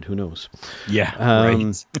intended. Who knows? Yeah,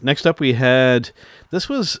 right. Next up, we had... This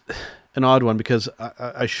was an odd one because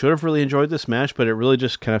I should have really enjoyed this match, but it really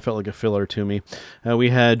just kind of felt like a filler to me. We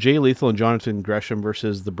had Jay Lethal and Jonathan Gresham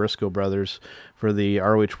versus the Briscoe brothers for the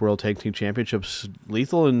ROH World Tag Team Championships.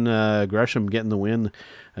 Lethal and Gresham getting the win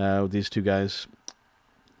with these two guys.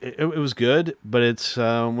 It was good, but it's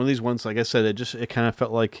one of these ones, like I said, it kind of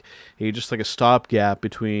felt like a stopgap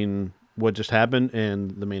between what just happened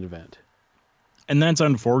and the main event. And that's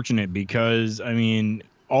unfortunate because, I mean,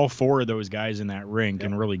 all four of those guys in that ring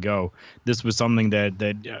can really go. This was something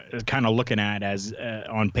that kind of looking at as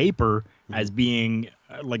on paper as being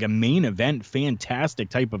like a main event, fantastic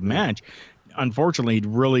type of match. Unfortunately, it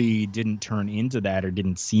really didn't turn into that or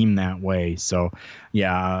didn't seem that way. So,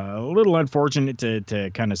 yeah, a little unfortunate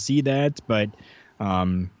to kind of see that, but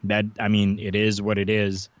it is what it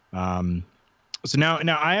is. So now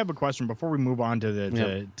I have a question before we move on to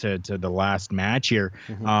the last match here.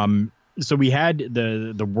 Mm-hmm. So we had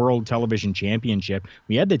the World Television Championship,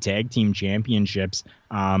 we had the Tag Team Championships,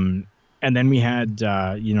 and then we had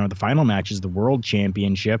the final match is the World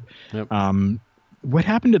Championship. Yep. What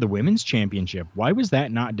happened to the Women's Championship? Why was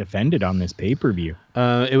that not defended on this pay-per-view?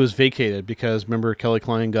 It was vacated because remember Kelly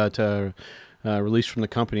Klein got released from the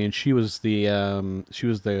company, and she was the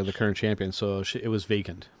current champion, so it was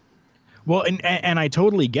vacant. Well, and I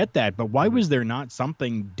totally get that, but why was there not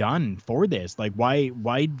something done for this? Like, why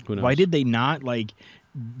did they not, like,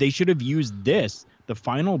 they should have used this, the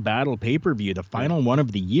Final Battle pay-per-view, the final one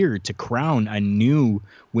of the year, to crown a new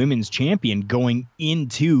women's champion going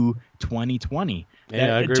into 2020.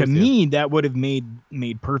 Yeah, I agree to with me, you. that would have made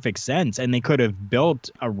perfect sense, and they could have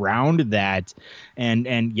built around that.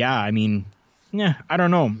 And yeah, I mean, yeah, I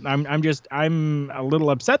don't know. I'm a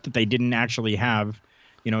little upset that they didn't actually have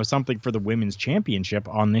something for the women's championship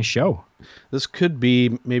on this show. This could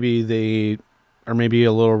be maybe they are maybe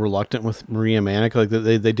a little reluctant with Maria Manic. Like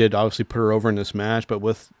they did obviously put her over in this match, but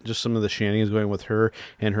with just some of the shenanigans going with her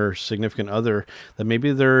and her significant other, that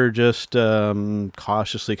maybe they're just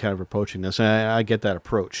cautiously kind of approaching this. And I get that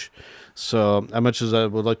approach. So as much as I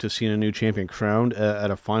would like to have seen a new champion crowned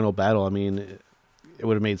at a final battle, I mean, it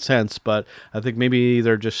would have made sense, but I think maybe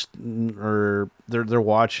they're just they're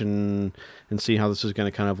watching and see how this is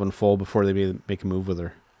going to kind of unfold before they make a move with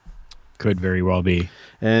her. Could very well be.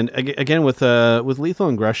 And again with Lethal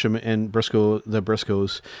and Gresham and the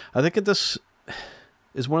Briscoes, I think this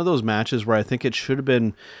is one of those matches where I think it should have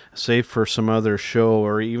been saved for some other show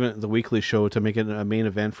or even the weekly show to make it a main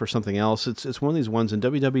event for something else. It's one of these ones, and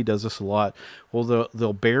WWE does this a lot. Well,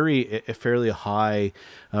 they'll bury a fairly high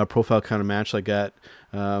profile kind of match like that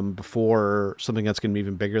before something that's going to be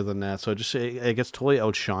even bigger than that. So it gets totally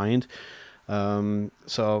outshined.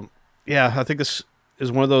 So yeah, I think this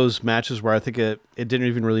is one of those matches where I think it didn't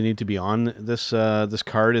even really need to be on this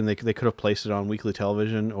card, and they could have placed it on weekly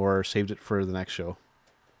television or saved it for the next show.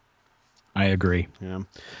 I agree. Yeah.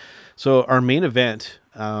 So our main event,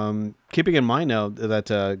 keeping in mind now that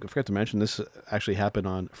I forgot to mention this actually happened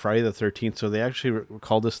on Friday the 13th. So they actually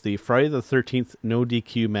called this the Friday the 13th no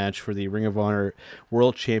DQ match for the Ring of Honor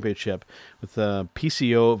World Championship with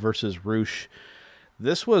PCO versus Roosh.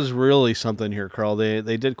 This was really something here, Carl.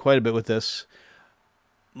 They did quite a bit with this.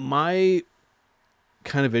 My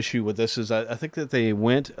kind of issue with this is I think that they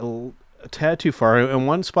went a tad too far. And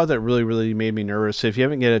one spot that really, really made me nervous, if you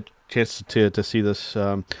haven't get a chance to see this,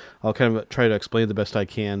 I'll kind of try to explain the best I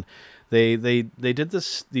can. They did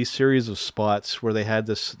these series of spots where they had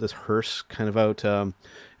this hearse kind of out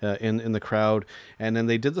in the crowd, and then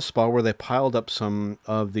they did the spot where they piled up some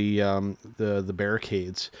of the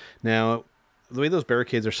barricades. Now, the way those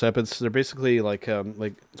barricades are set up, they're basically like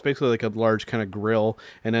it's basically like a large kind of grill,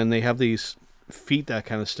 and then they have these feet that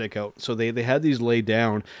kind of stick out. So they had these laid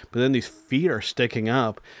down, but then these feet are sticking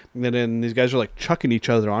up, and then these guys are like chucking each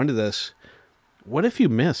other onto this. What if you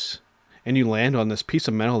miss and you land on this piece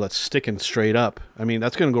of metal that's sticking straight up? I mean,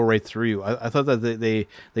 that's going to go right through you. I thought that they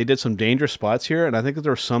did some dangerous spots here, and I think that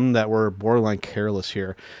there were some that were borderline careless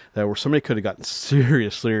here, that where somebody could have gotten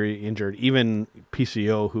seriously injured, even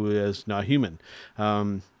PCO, who is not human.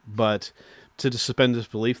 But to suspend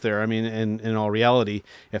disbelief there, I mean, in all reality,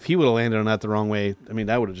 if he would have landed on that the wrong way, I mean,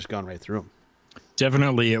 that would have just gone right through him.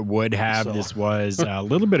 Definitely it would have. So. This was a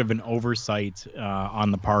little bit of an oversight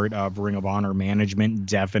on the part of Ring of Honor management,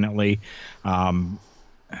 definitely.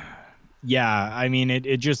 Yeah, I mean,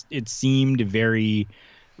 it seemed very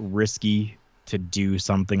risky to do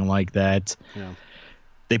something like that. Yeah.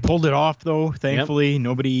 They pulled it off, though, thankfully. Yep.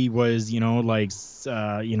 Nobody was,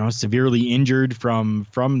 severely injured from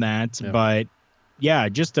that. Yep. But, yeah,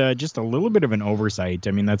 just a little bit of an oversight.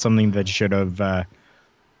 I mean, that's something that should have...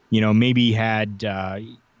 maybe had,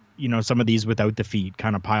 some of these without the feet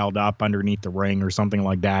kind of piled up underneath the ring or something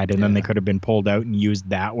like that. And then they could have been pulled out and used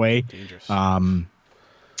that way. Dangerous.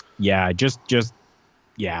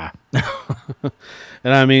 Yeah.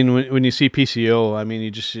 And I mean, when you see PCO, I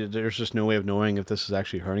mean, there's just no way of knowing if this is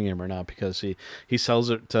actually hurting him or not, because he sells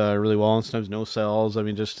it really well and sometimes no sells. I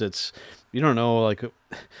mean, you don't know, like...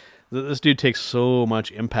 This dude takes so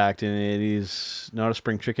much impact, and he's not a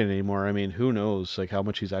spring chicken anymore. I mean, who knows, like, how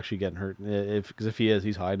much he's actually getting hurt? Because if he is,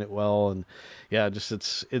 he's hiding it well, and yeah, just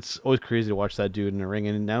it's always crazy to watch that dude in the ring.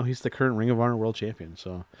 And now he's the current Ring of Honor World Champion.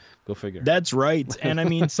 So go figure. That's right. And I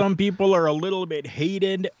mean, some people are a little bit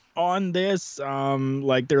hated on this.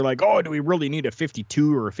 Like they're like, oh, do we really need a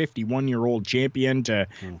 52 or a 51-year-old champion to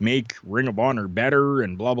make Ring of Honor better?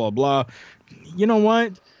 And blah blah blah. You know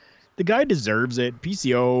what? The guy deserves it.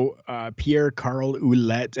 PCO, Pierre-Carl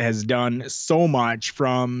Ouellet, has done so much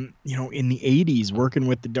from, in the 80s, working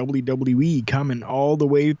with the WWE, coming all the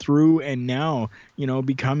way through, and now,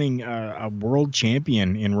 becoming a world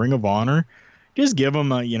champion in Ring of Honor. Just give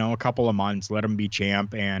him a couple of months, let him be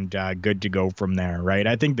champ, and good to go from there, right?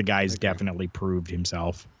 I think the guy's definitely proved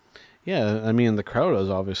himself. Yeah, I mean, the crowd is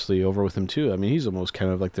obviously over with him, too. I mean, he's almost kind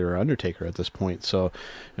of like their Undertaker at this point. So,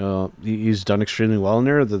 he's done extremely well in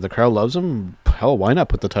there. The crowd loves him. Hell, why not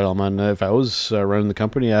put the title on? If I was running the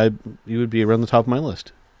company, he would be around the top of my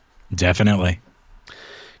list. Definitely.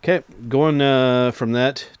 Okay, going from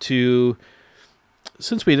that to...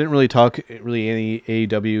 Since we didn't really talk any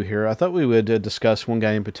AEW here, I thought we would discuss one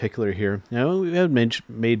guy in particular here. We had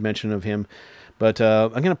made mention of him, but I'm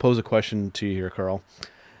going to pose a question to you here, Carl.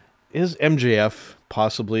 Is MJF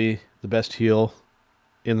possibly the best heel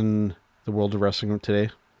in the world of wrestling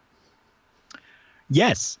today?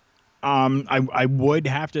 Yes. I would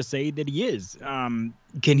have to say that he is. Can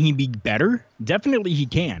he be better? Definitely he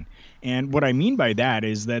can. And what I mean by that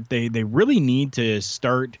is that they really need to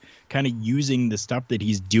start kind of using the stuff that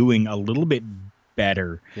he's doing a little bit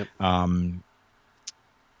better. Yep.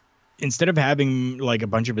 Instead of having like a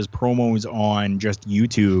bunch of his promos on just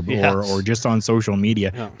YouTube or just on social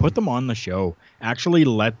media, put them on the show. Actually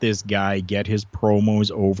let this guy get his promos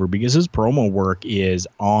over, because his promo work is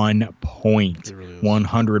on point. It really is.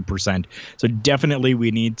 100%. So definitely we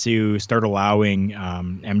need to start allowing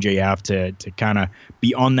MJF to kind of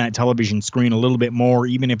be on that television screen a little bit more,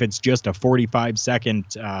 even if it's just a 45-second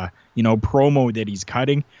promo that he's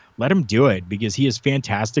cutting. Let him do it, because he is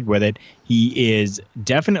fantastic with it. He is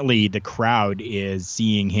definitely, the crowd is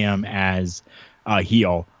seeing him as a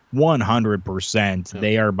heel. 100%.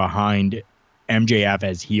 They are behind MJF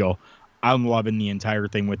as heel. I'm loving the entire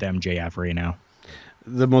thing with MJF right now.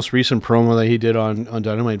 The most recent promo that he did on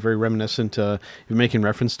Dynamite, very reminiscent, making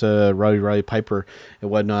reference to Roddy Piper and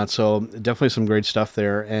whatnot. So definitely some great stuff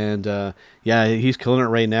there. And he's killing it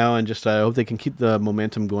right now. And just I hope they can keep the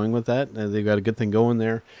momentum going with that. They've got a good thing going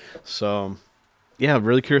there. So yeah,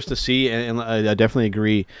 really curious to see. And I definitely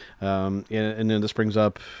agree. And then this brings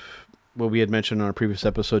up what we had mentioned on our previous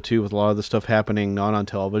episode too, with a lot of the stuff happening not on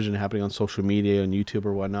television, happening on social media and YouTube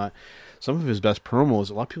or whatnot. Some of his best promos,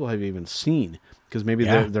 a lot of people haven't even seen, because maybe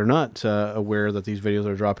they're not aware that these videos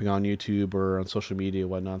are dropping on YouTube or on social media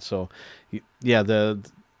and whatnot. So, when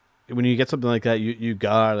you get something like that, you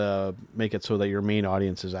gotta make it so that your main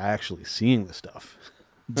audience is actually seeing the stuff.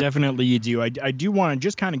 Definitely you do. I do want to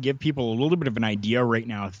just kind of give people a little bit of an idea right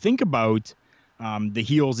now. Think about the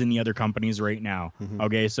heels in the other companies right now. Mm-hmm.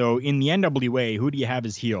 Okay, so in the NWA, who do you have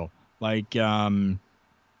as heel? Like,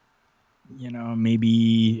 maybe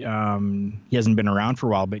he hasn't been around for a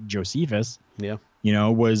while, but Josephus, Yeah.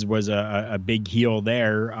 Was a big heel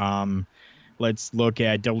there. Let's look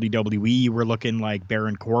at WWE. We're looking like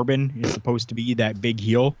Baron Corbin is supposed to be that big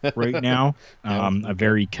heel right now. A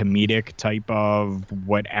very comedic type of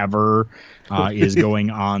whatever is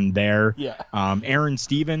going on there. Yeah. Aaron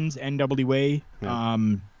Stevens, NWA,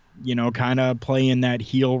 kind of playing that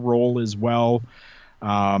heel role as well.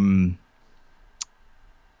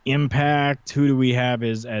 Impact, who do we have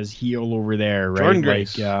as heel over there? Right? Jordan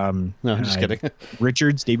Grace. Like, no, I'm just kidding.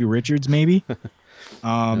 Davey Richards, maybe.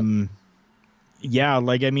 Yeah,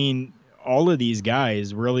 like, I mean, all of these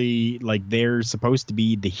guys really, like, they're supposed to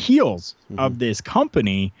be the heels of this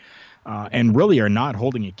company, and really are not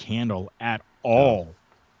holding a candle at all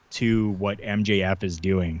to what MJF is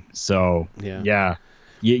doing. So yeah.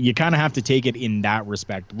 You kind of have to take it in that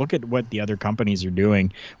respect. Look at what the other companies are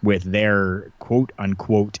doing with their quote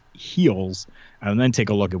unquote heels, and then take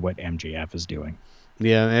a look at what MJF is doing.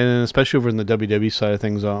 Yeah, and especially over in the WWE side of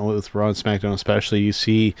things, with Raw and SmackDown especially, you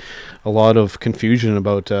see a lot of confusion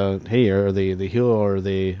about, hey, are they the heel or are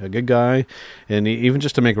they a good guy? And even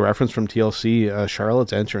just to make a reference from TLC,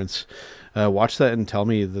 Charlotte's entrance, watch that and tell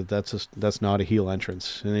me that that's not a heel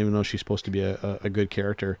entrance. And even though she's supposed to be a good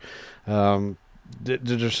character,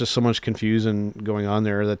 there's just so much confusion going on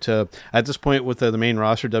there that at this point with the main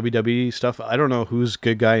roster WWE stuff, I don't know who's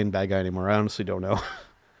good guy and bad guy anymore. I honestly don't know.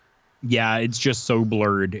 Yeah, it's just so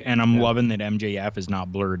blurred, and I'm loving that MJF is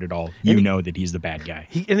not blurred at all. You know that he's the bad guy.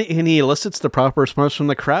 He elicits the proper response from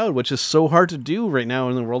the crowd, which is so hard to do right now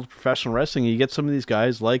in the world of professional wrestling. You get some of these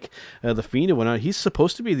guys like The Fiend and whatnot. He's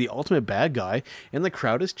supposed to be the ultimate bad guy, and the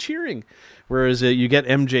crowd is cheering. Whereas you get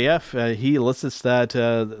MJF, he elicits that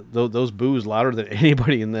those boos louder than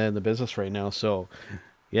anybody in the business right now. So,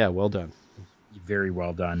 yeah, well done. Very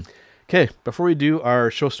well done. Okay, before we do our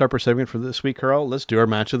showstopper segment for this week, Carl, let's do our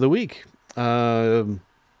match of the week. You want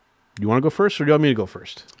to go first, or do you want me to go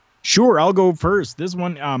first? Sure, I'll go first. This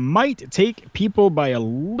one might take people by a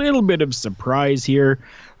little bit of surprise here.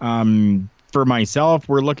 For myself,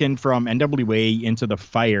 we're looking from NWA Into the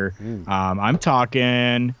Fire. I'm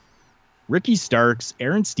talking Ricky Starks,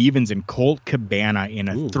 Aaron Stevens, and Colt Cabana in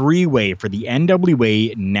a three-way for the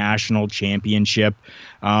NWA National Championship.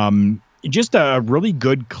 Just a really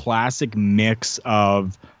good classic mix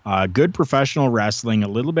of good professional wrestling, a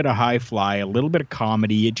little bit of high fly, a little bit of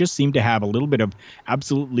comedy. It just seemed to have a little bit of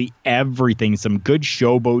absolutely everything. Some good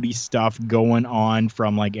showboaty stuff going on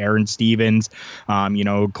from like Aaron Stevens,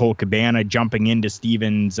 Colt Cabana jumping into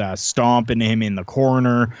Stevens, stomping him in the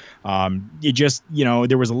corner. It just,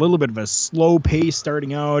 there was a little bit of a slow pace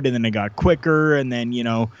starting out, and then it got quicker, and then,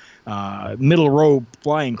 middle rope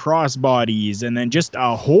flying crossbodies, and then just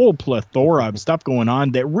a whole plethora of stuff going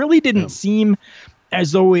on that really didn't seem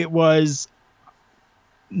as though it was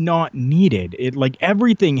not needed. It, like,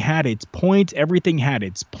 everything had its point, everything had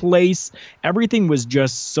its place, everything was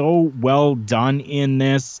just so well done in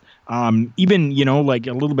this. Even, like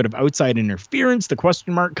a little bit of outside interference, the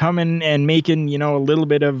question mark coming and making, a little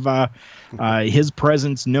bit of his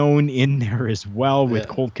presence known in there as well, with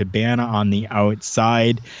Colt Cabana on the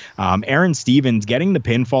outside. Aaron Stevens getting the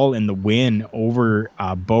pinfall and the win over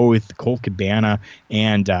both Colt Cabana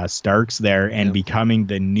and Starks there, and becoming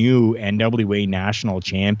the new NWA National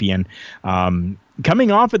Champion.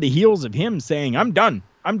 Coming off of the heels of him saying, I'm done.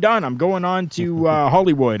 I'm going on to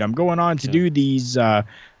Hollywood. I'm going on to do these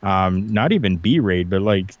not even B-rated, but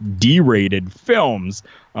like D-rated films.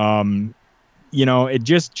 It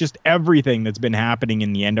just everything that's been happening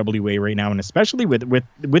in the NWA right now, and especially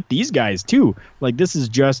with these guys too. Like, this has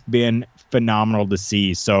just been phenomenal to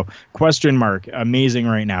see. So, question mark, amazing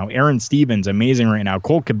right now. Aaron Stevens, amazing right now.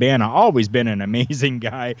 Colt Cabana, always been an amazing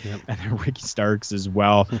guy. And then Ricky Starks as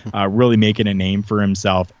well, really making a name for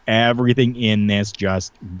himself. Everything in this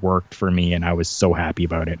just worked for me, and I was so happy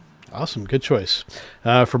about it. Awesome. Good choice.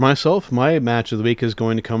 For myself, my match of the week is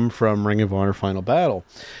going to come from Ring of Honor Final Battle.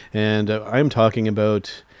 And I'm talking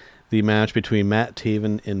about the match between Matt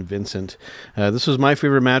Taven and Vincent. This was my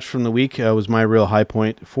favorite match from the week. It was my real high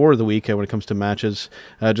point for the week when it comes to matches.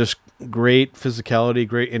 Just great physicality,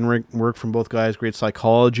 great in-ring work from both guys, great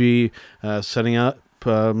psychology, setting up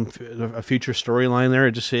a future storyline there.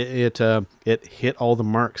 It hit all the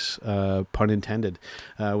marks, pun intended,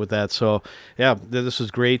 with that. So yeah, this was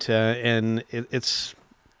great, and it's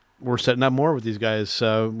we're setting up more with these guys.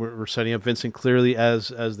 We're setting up Vincent clearly as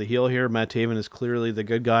the heel here. Matt Taven is clearly the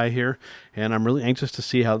good guy here, and I'm really anxious to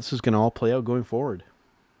see how this is going to all play out going forward.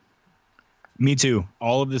 Me too.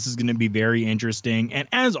 All of this is going to be very interesting. And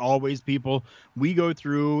as always, people, we go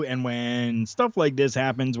through, and when stuff like this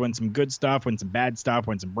happens, when some good stuff, when some bad stuff,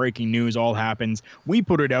 when some breaking news all happens, we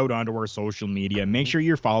put it out onto our social media. Make sure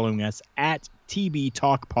you're following us at TB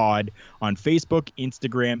Talk Pod on Facebook,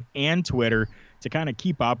 Instagram, and Twitter to kind of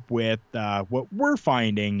keep up with what we're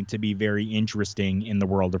finding to be very interesting in the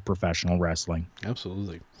world of professional wrestling.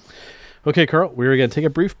 Absolutely. Okay, Carl, we're going to take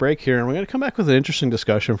a brief break here, and we're going to come back with an interesting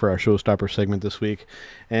discussion for our Showstopper segment this week.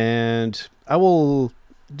 And I will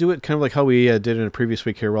do it kind of like how we did in a previous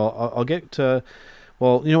week here. Well, I'll get to,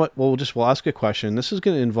 well, you know what? We'll ask a question. This is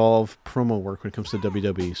going to involve promo work when it comes to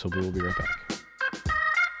WWE, so we will be right back.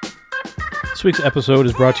 This week's episode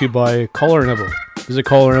is brought to you by Collar & Elbow. Visit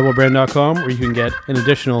collarandelbowbrand.com where you can get an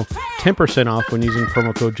additional 10% off when using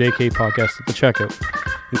promo code JKPodcast at the checkout,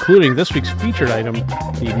 including this week's featured item,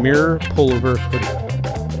 the Mirror Pullover Hoodie.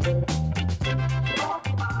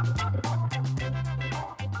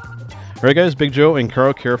 All right, guys, Big Joe and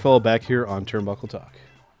Carl Careful back here on Turnbuckle Talk.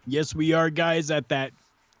 Yes, we are, guys, at that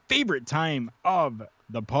favorite time of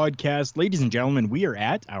the podcast. Ladies and gentlemen, we are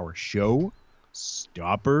at our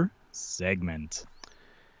Showstopper segment.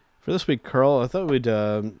 For this week, Carl, I thought we'd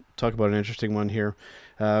talk about an interesting one here.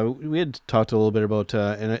 We had talked a little bit about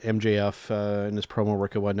MJF and his promo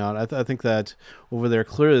work and whatnot. I think that over there,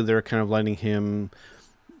 clearly they're kind of letting him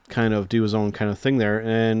kind of do his own kind of thing there.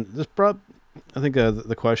 And this brought, I think,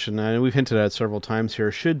 the question, and we've hinted at it several times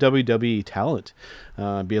here, should WWE talent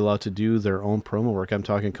be allowed to do their own promo work? I'm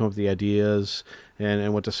talking come up with the ideas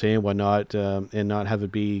and what to say and whatnot, and not have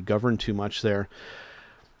it be governed too much there.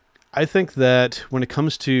 I think that when it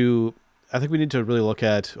comes to, I think we need to really look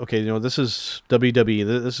at, okay, this is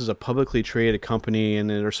WWE. This is a publicly traded company, and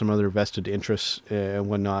there are some other vested interests and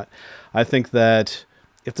whatnot. I think that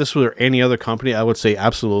if this were any other company, I would say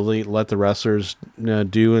absolutely let the wrestlers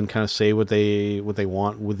do and kind of say what they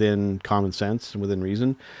want within common sense and within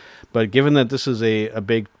reason. But given that this is a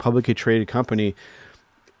big publicly traded company,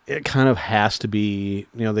 it kind of has to be,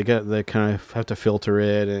 they kind of have to filter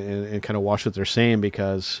it and kind of watch what they're saying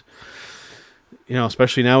because,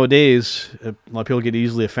 especially nowadays, a lot of people get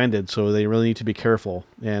easily offended, so they really need to be careful.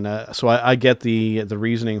 And so I get the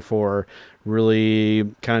reasoning for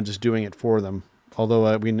really kind of just doing it for them,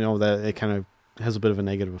 although we know that it kind of has a bit of a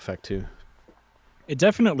negative effect too. It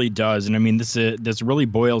definitely does, and I mean this really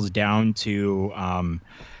boils down to,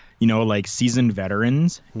 like seasoned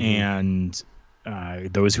veterans and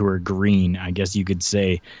those who are green, I guess you could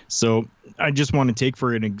say. So I just want to take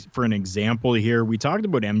for an example here. We talked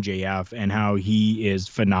about MJF and how he is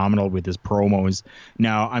phenomenal with his promos.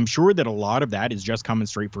 Now, I'm sure that a lot of that is just coming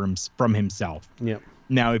straight from himself. Yeah.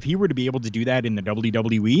 Now, if he were to be able to do that in the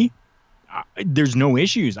WWE, there's no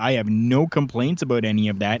issues. I have no complaints about any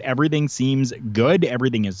of that. Everything seems good.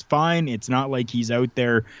 Everything is fine. It's not like he's out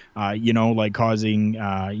there, like causing,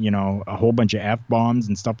 a whole bunch of F-bombs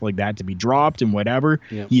and stuff like that to be dropped and whatever.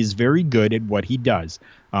 Yep. He is very good at what he does.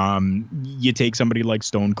 You take somebody like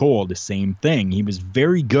Stone Cold, the same thing. He was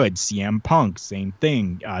very good. CM Punk, same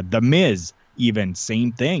thing. The Miz, even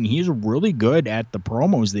same thing. He's really good at the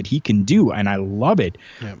promos that he can do, and I love it.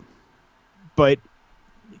 Yep. But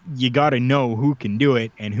you got to know who can do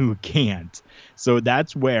it and who can't. So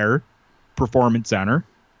that's where Performance Center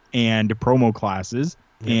and promo classes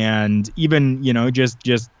and even,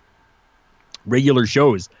 just regular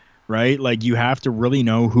shows, right? Like you have to really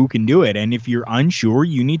know who can do it. And if you're unsure,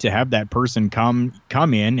 you need to have that person come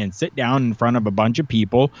in and sit down in front of a bunch of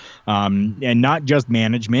people, and not just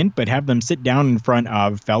management, but have them sit down in front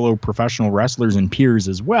of fellow professional wrestlers and peers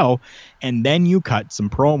as well. And then you cut some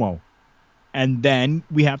promo. And then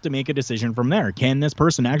we have to make a decision from there. Can this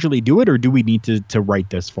person actually do it, or do we need to write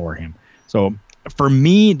this for him? So for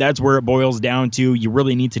me, that's where it boils down to. You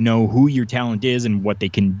really need to know who your talent is and what they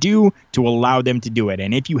can do to allow them to do it.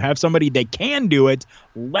 And if you have somebody that can do it,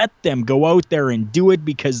 let them go out there and do it,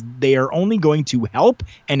 because they are only going to help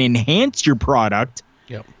and enhance your product.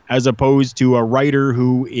 Yep. As opposed to a writer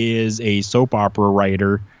who is a soap opera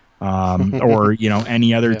writer, or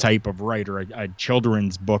any other type of writer, a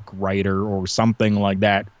children's book writer or something like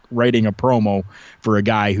that, writing a promo for a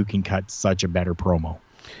guy who can cut such a better promo.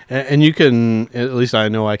 And you can, at least I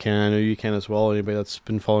know you can as well. Anybody that's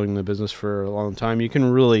been following the business for a long time, you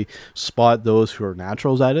can really spot those who are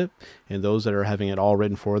naturals at it and those that are having it all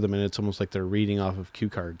written for them, and it's almost like they're reading off of cue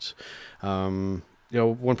cards. One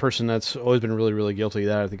person that's always been really, really guilty of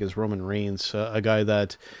that, I think, is Roman Reigns, a guy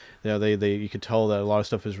that they you could tell that a lot of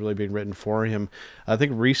stuff is really being written for him. I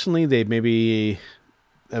think recently they maybe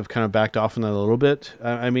have kind of backed off on that a little bit.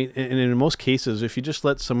 I mean, and in most cases, if you just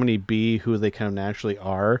let somebody be who they kind of naturally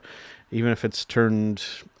are, even if it's turned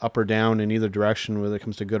up or down in either direction, whether it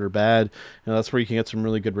comes to good or bad, that's where you can get some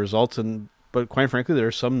really good results. But quite frankly, there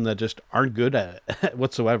are some that just aren't good at it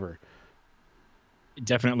whatsoever.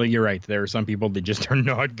 Definitely, you're right. There are some people that just are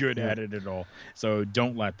not good at it at all. So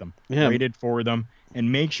don't let them. Yeah. Write it for them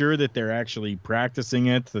and make sure that they're actually practicing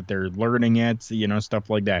it, that they're learning it, stuff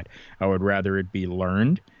like that. I would rather it be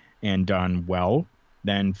learned and done well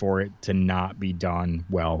than for it to not be done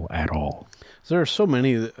well at all. So there are so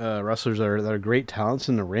many wrestlers that are great talents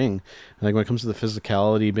in the ring, like when it comes to the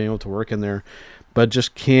physicality, being able to work in there, but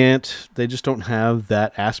they just don't have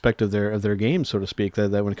that aspect of their game, so to speak,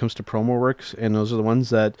 that when it comes to promo works, and those are the ones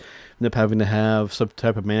that end up having to have some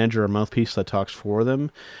type of manager or mouthpiece that talks for them.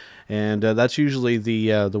 And that's usually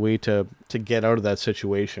the way to get out of that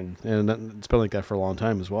situation. And it's been like that for a long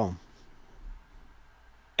time as well.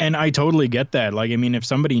 And I totally get that. Like, I mean, if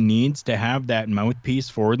somebody needs to have that mouthpiece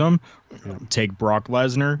for them, take Brock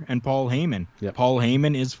Lesnar and Paul Heyman. Yep. Paul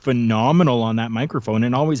Heyman is phenomenal on that microphone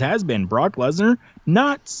and always has been. Brock Lesnar,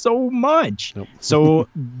 not so much. Nope. So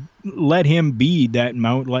let him be that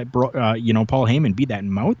Paul Heyman be that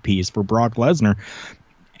mouthpiece for Brock Lesnar.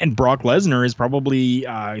 And Brock Lesnar is probably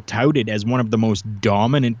touted as one of the most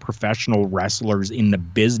dominant professional wrestlers in the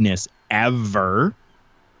business ever.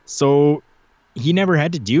 So he never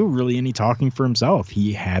had to do really any talking for himself.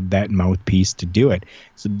 He had that mouthpiece to do it.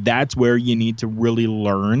 So that's where you need to really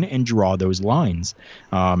learn and draw those lines.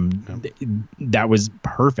 That was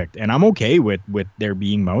perfect. And I'm okay with there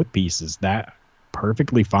being mouthpieces. That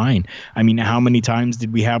perfectly fine. I mean, how many times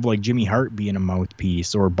did we have like Jimmy Hart being a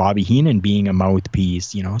mouthpiece or Bobby Heenan being a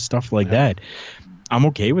mouthpiece, stuff like that. I'm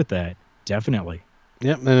okay with that. Definitely.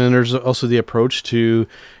 Yeah, and then there's also the approach to,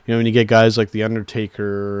 when you get guys like The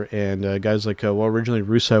Undertaker and guys like, originally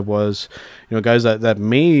Rusev was, guys that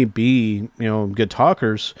may be, good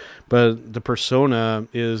talkers, but the persona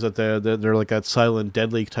is that they're like that silent,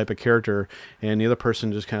 deadly type of character, and the other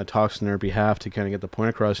person just kind of talks on their behalf to kind of get the point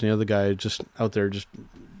across, and the other guy just out there just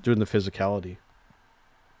doing the physicality.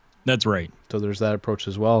 That's right. So there's that approach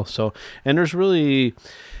as well. So, and there's really...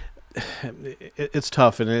 it's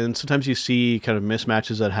tough, and sometimes you see kind of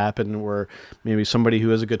mismatches that happen where maybe somebody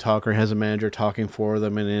who is a good talker has a manager talking for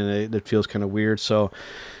them, and it feels kind of weird. So,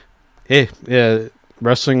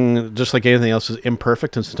 wrestling, just like anything else, is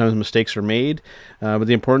imperfect, and sometimes mistakes are made. But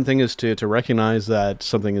the important thing is to recognize that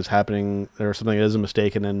something is happening, or something is a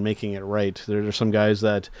mistake, and then making it right. There are some guys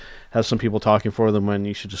that have some people talking for them when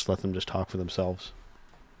you should just let them just talk for themselves.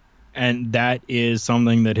 And that is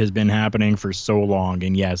something that has been happening for so long.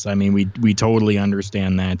 And yes, I mean, we totally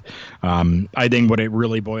understand that. I think what it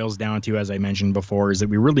really boils down to, as I mentioned before, is that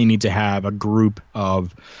we really need to have a group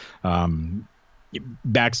of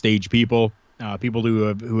backstage people, people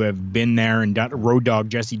who have been there and done. Road Dogg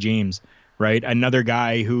Jesse James, right? Another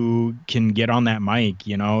guy who can get on that mic,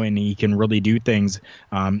 and he can really do things.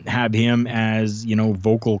 Have him as,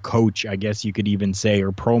 vocal coach, I guess you could even say,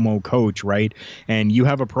 or promo coach, right? And you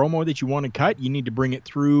have a promo that you want to cut, you need to bring it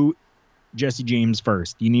through Jesse James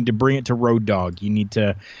first. You need to bring it to Road Dogg. You need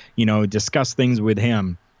to, discuss things with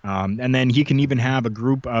him. And then he can even have a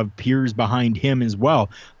group of peers behind him as well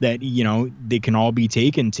that, they can all be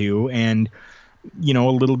taken to. And, a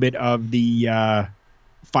little bit of the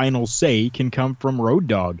final say can come from Road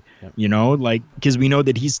Dogg. Yep. Because we know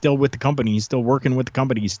that he's still with the company, he's still working with the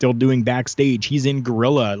company, he's still doing backstage, he's in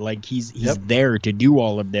Gorilla, he's Yep. there to do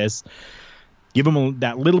all of this. Give him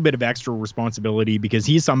that little bit of extra responsibility, because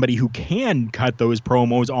he's somebody who can cut those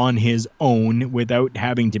promos on his own without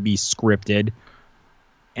having to be scripted.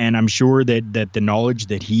 And I'm sure that the knowledge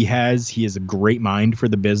that he has a great mind for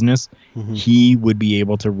the business. Mm-hmm. He would be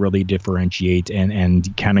able to really differentiate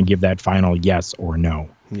and kind of give that final yes or no.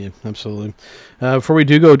 Yeah, absolutely. Before we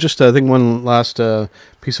do go, just I think one last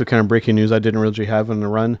piece of kind of breaking news I didn't really have in the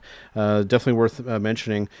run. Definitely worth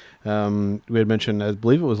mentioning. We had mentioned, I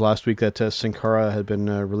believe it was last week, that Sin Cara had been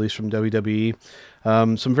released from WWE.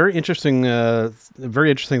 Some very interesting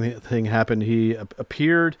thing happened. He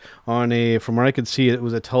appeared on from what I could see, it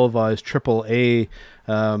was a televised AAA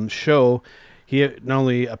show. He not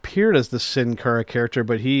only appeared as the Sin Cara character,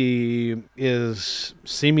 but he is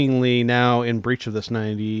seemingly now in breach of this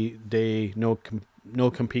 90-day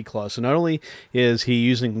no compete clause. So not only is he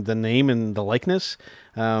using the name and the likeness,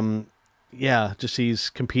 just he's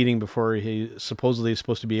competing before he supposedly is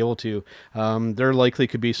supposed to be able to. There likely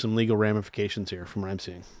could be some legal ramifications here from what I'm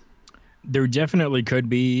seeing. There definitely could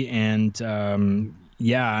be, and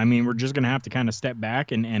Yeah, I mean, we're just going to have to kind of step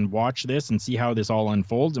back and watch this and see how this all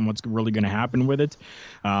unfolds and what's really going to happen with it.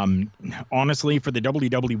 Honestly, for the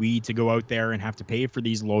WWE to go out there and have to pay for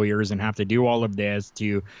these lawyers and have to do all of this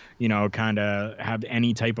to, kind of have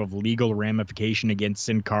any type of legal ramification against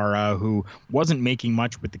Sin Cara, who wasn't making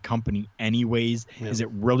much with the company anyways, is it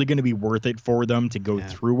really going to be worth it for them to go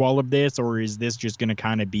through all of this? Or is this just going to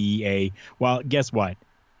kind of be well, guess what?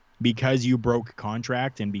 Because you broke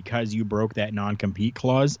contract and because you broke that non-compete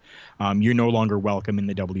clause, you're no longer welcome in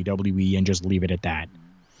the WWE, and just leave it at that.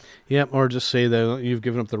 Yeah, or just say that you've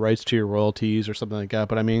given up the rights to your royalties or something like that.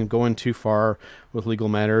 But I mean, going too far with legal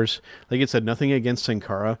matters, like I said, nothing against Sin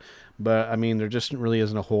Cara, but I mean, there just really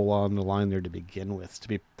isn't a whole lot on the line there to begin with. To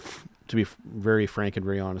be very frank and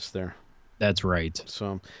very honest there. That's right.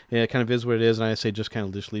 So yeah, it kind of is what it is, and I say just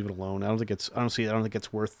leave it alone. I don't think it's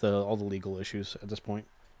worth all the legal issues at this point.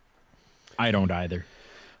 I don't either.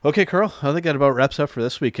 Okay, Carl, I think that about wraps up for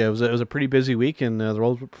this week. It was a pretty busy week in the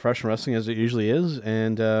world of professional wrestling, as it usually is,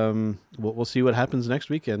 and we'll see what happens next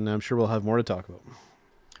week, and I'm sure we'll have more to talk about.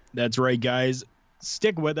 That's right, guys.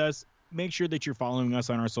 Stick with us. Make sure that you're following us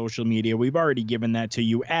on our social media. We've already given that to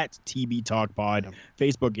you at TB Talk Pod,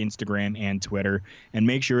 Facebook, Instagram, and Twitter. And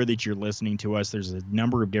make sure that you're listening to us. There's a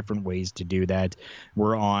number of different ways to do that.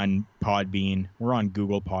 We're on Podbean. We're on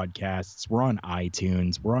Google Podcasts. We're on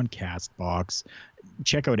iTunes. We're on CastBox.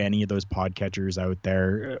 Check out any of those podcatchers out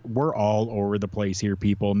there. We're all over the place here,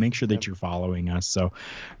 people. Make sure that you're following us. So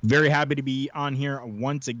very happy to be on here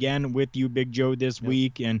once again with you, Big Joe, this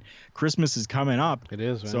week. And Christmas is coming up. It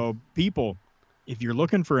is, man. So people, if you're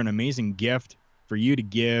looking for an amazing gift for you to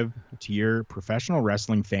give to your professional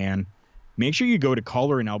wrestling fan, make sure you go to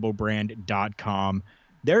collarandelbowbrand.com.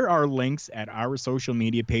 There are links at our social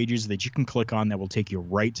media pages that you can click on that will take you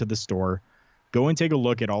right to the store. Go and take a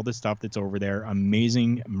look at all the stuff that's over there.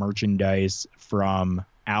 Amazing merchandise from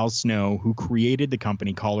Al Snow, who created the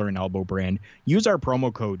company Collar and Elbow Brand. Use our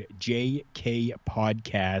promo code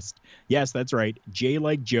JKPodcast. Yes, that's right. J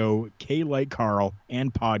like Joe, K like Carl,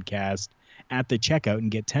 and podcast at the checkout and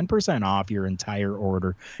get 10% off your entire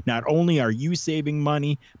order. Not only are you saving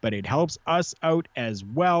money, but it helps us out as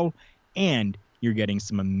well. And you're getting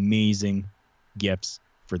some amazing gifts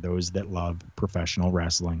for those that love professional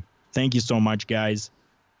wrestling. Thank you so much, guys.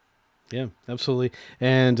 Yeah, absolutely.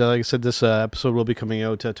 And like I said, this episode will be coming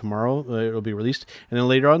out tomorrow. It will be released. And then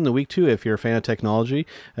later on in the week, too, if you're a fan of technology,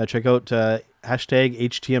 check out hashtag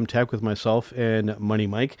HTM Tech with myself and Money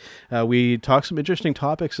Mike. We talked some interesting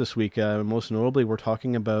topics this week. Most notably, we're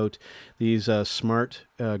talking about these smart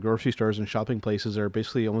grocery stores and shopping places that are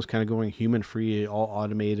basically almost kind of going human-free, all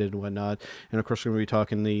automated and whatnot. And, of course, we're going to be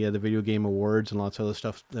talking the Video Game Awards and lots of other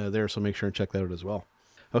stuff there, so make sure and check that out as well.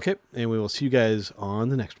 Okay, and we will see you guys on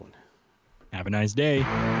the next one. Have a nice day.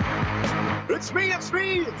 It's me.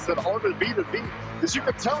 It's an R&B to beat. As you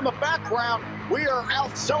can tell in the background, we are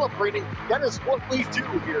out celebrating. That is what we do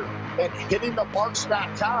here at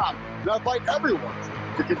HittingTheMarks.com. And I invite everyone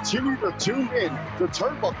to continue to tune in to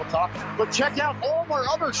Turnbuckle Talk, but check out all of our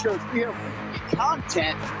other shows. We have weekly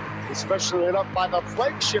content, especially lit up by the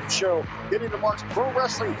flagship show, Hitting the Marks Pro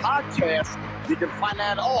Wrestling Podcast. You can find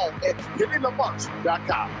that all at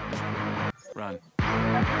HittingTheMarks.com. Run.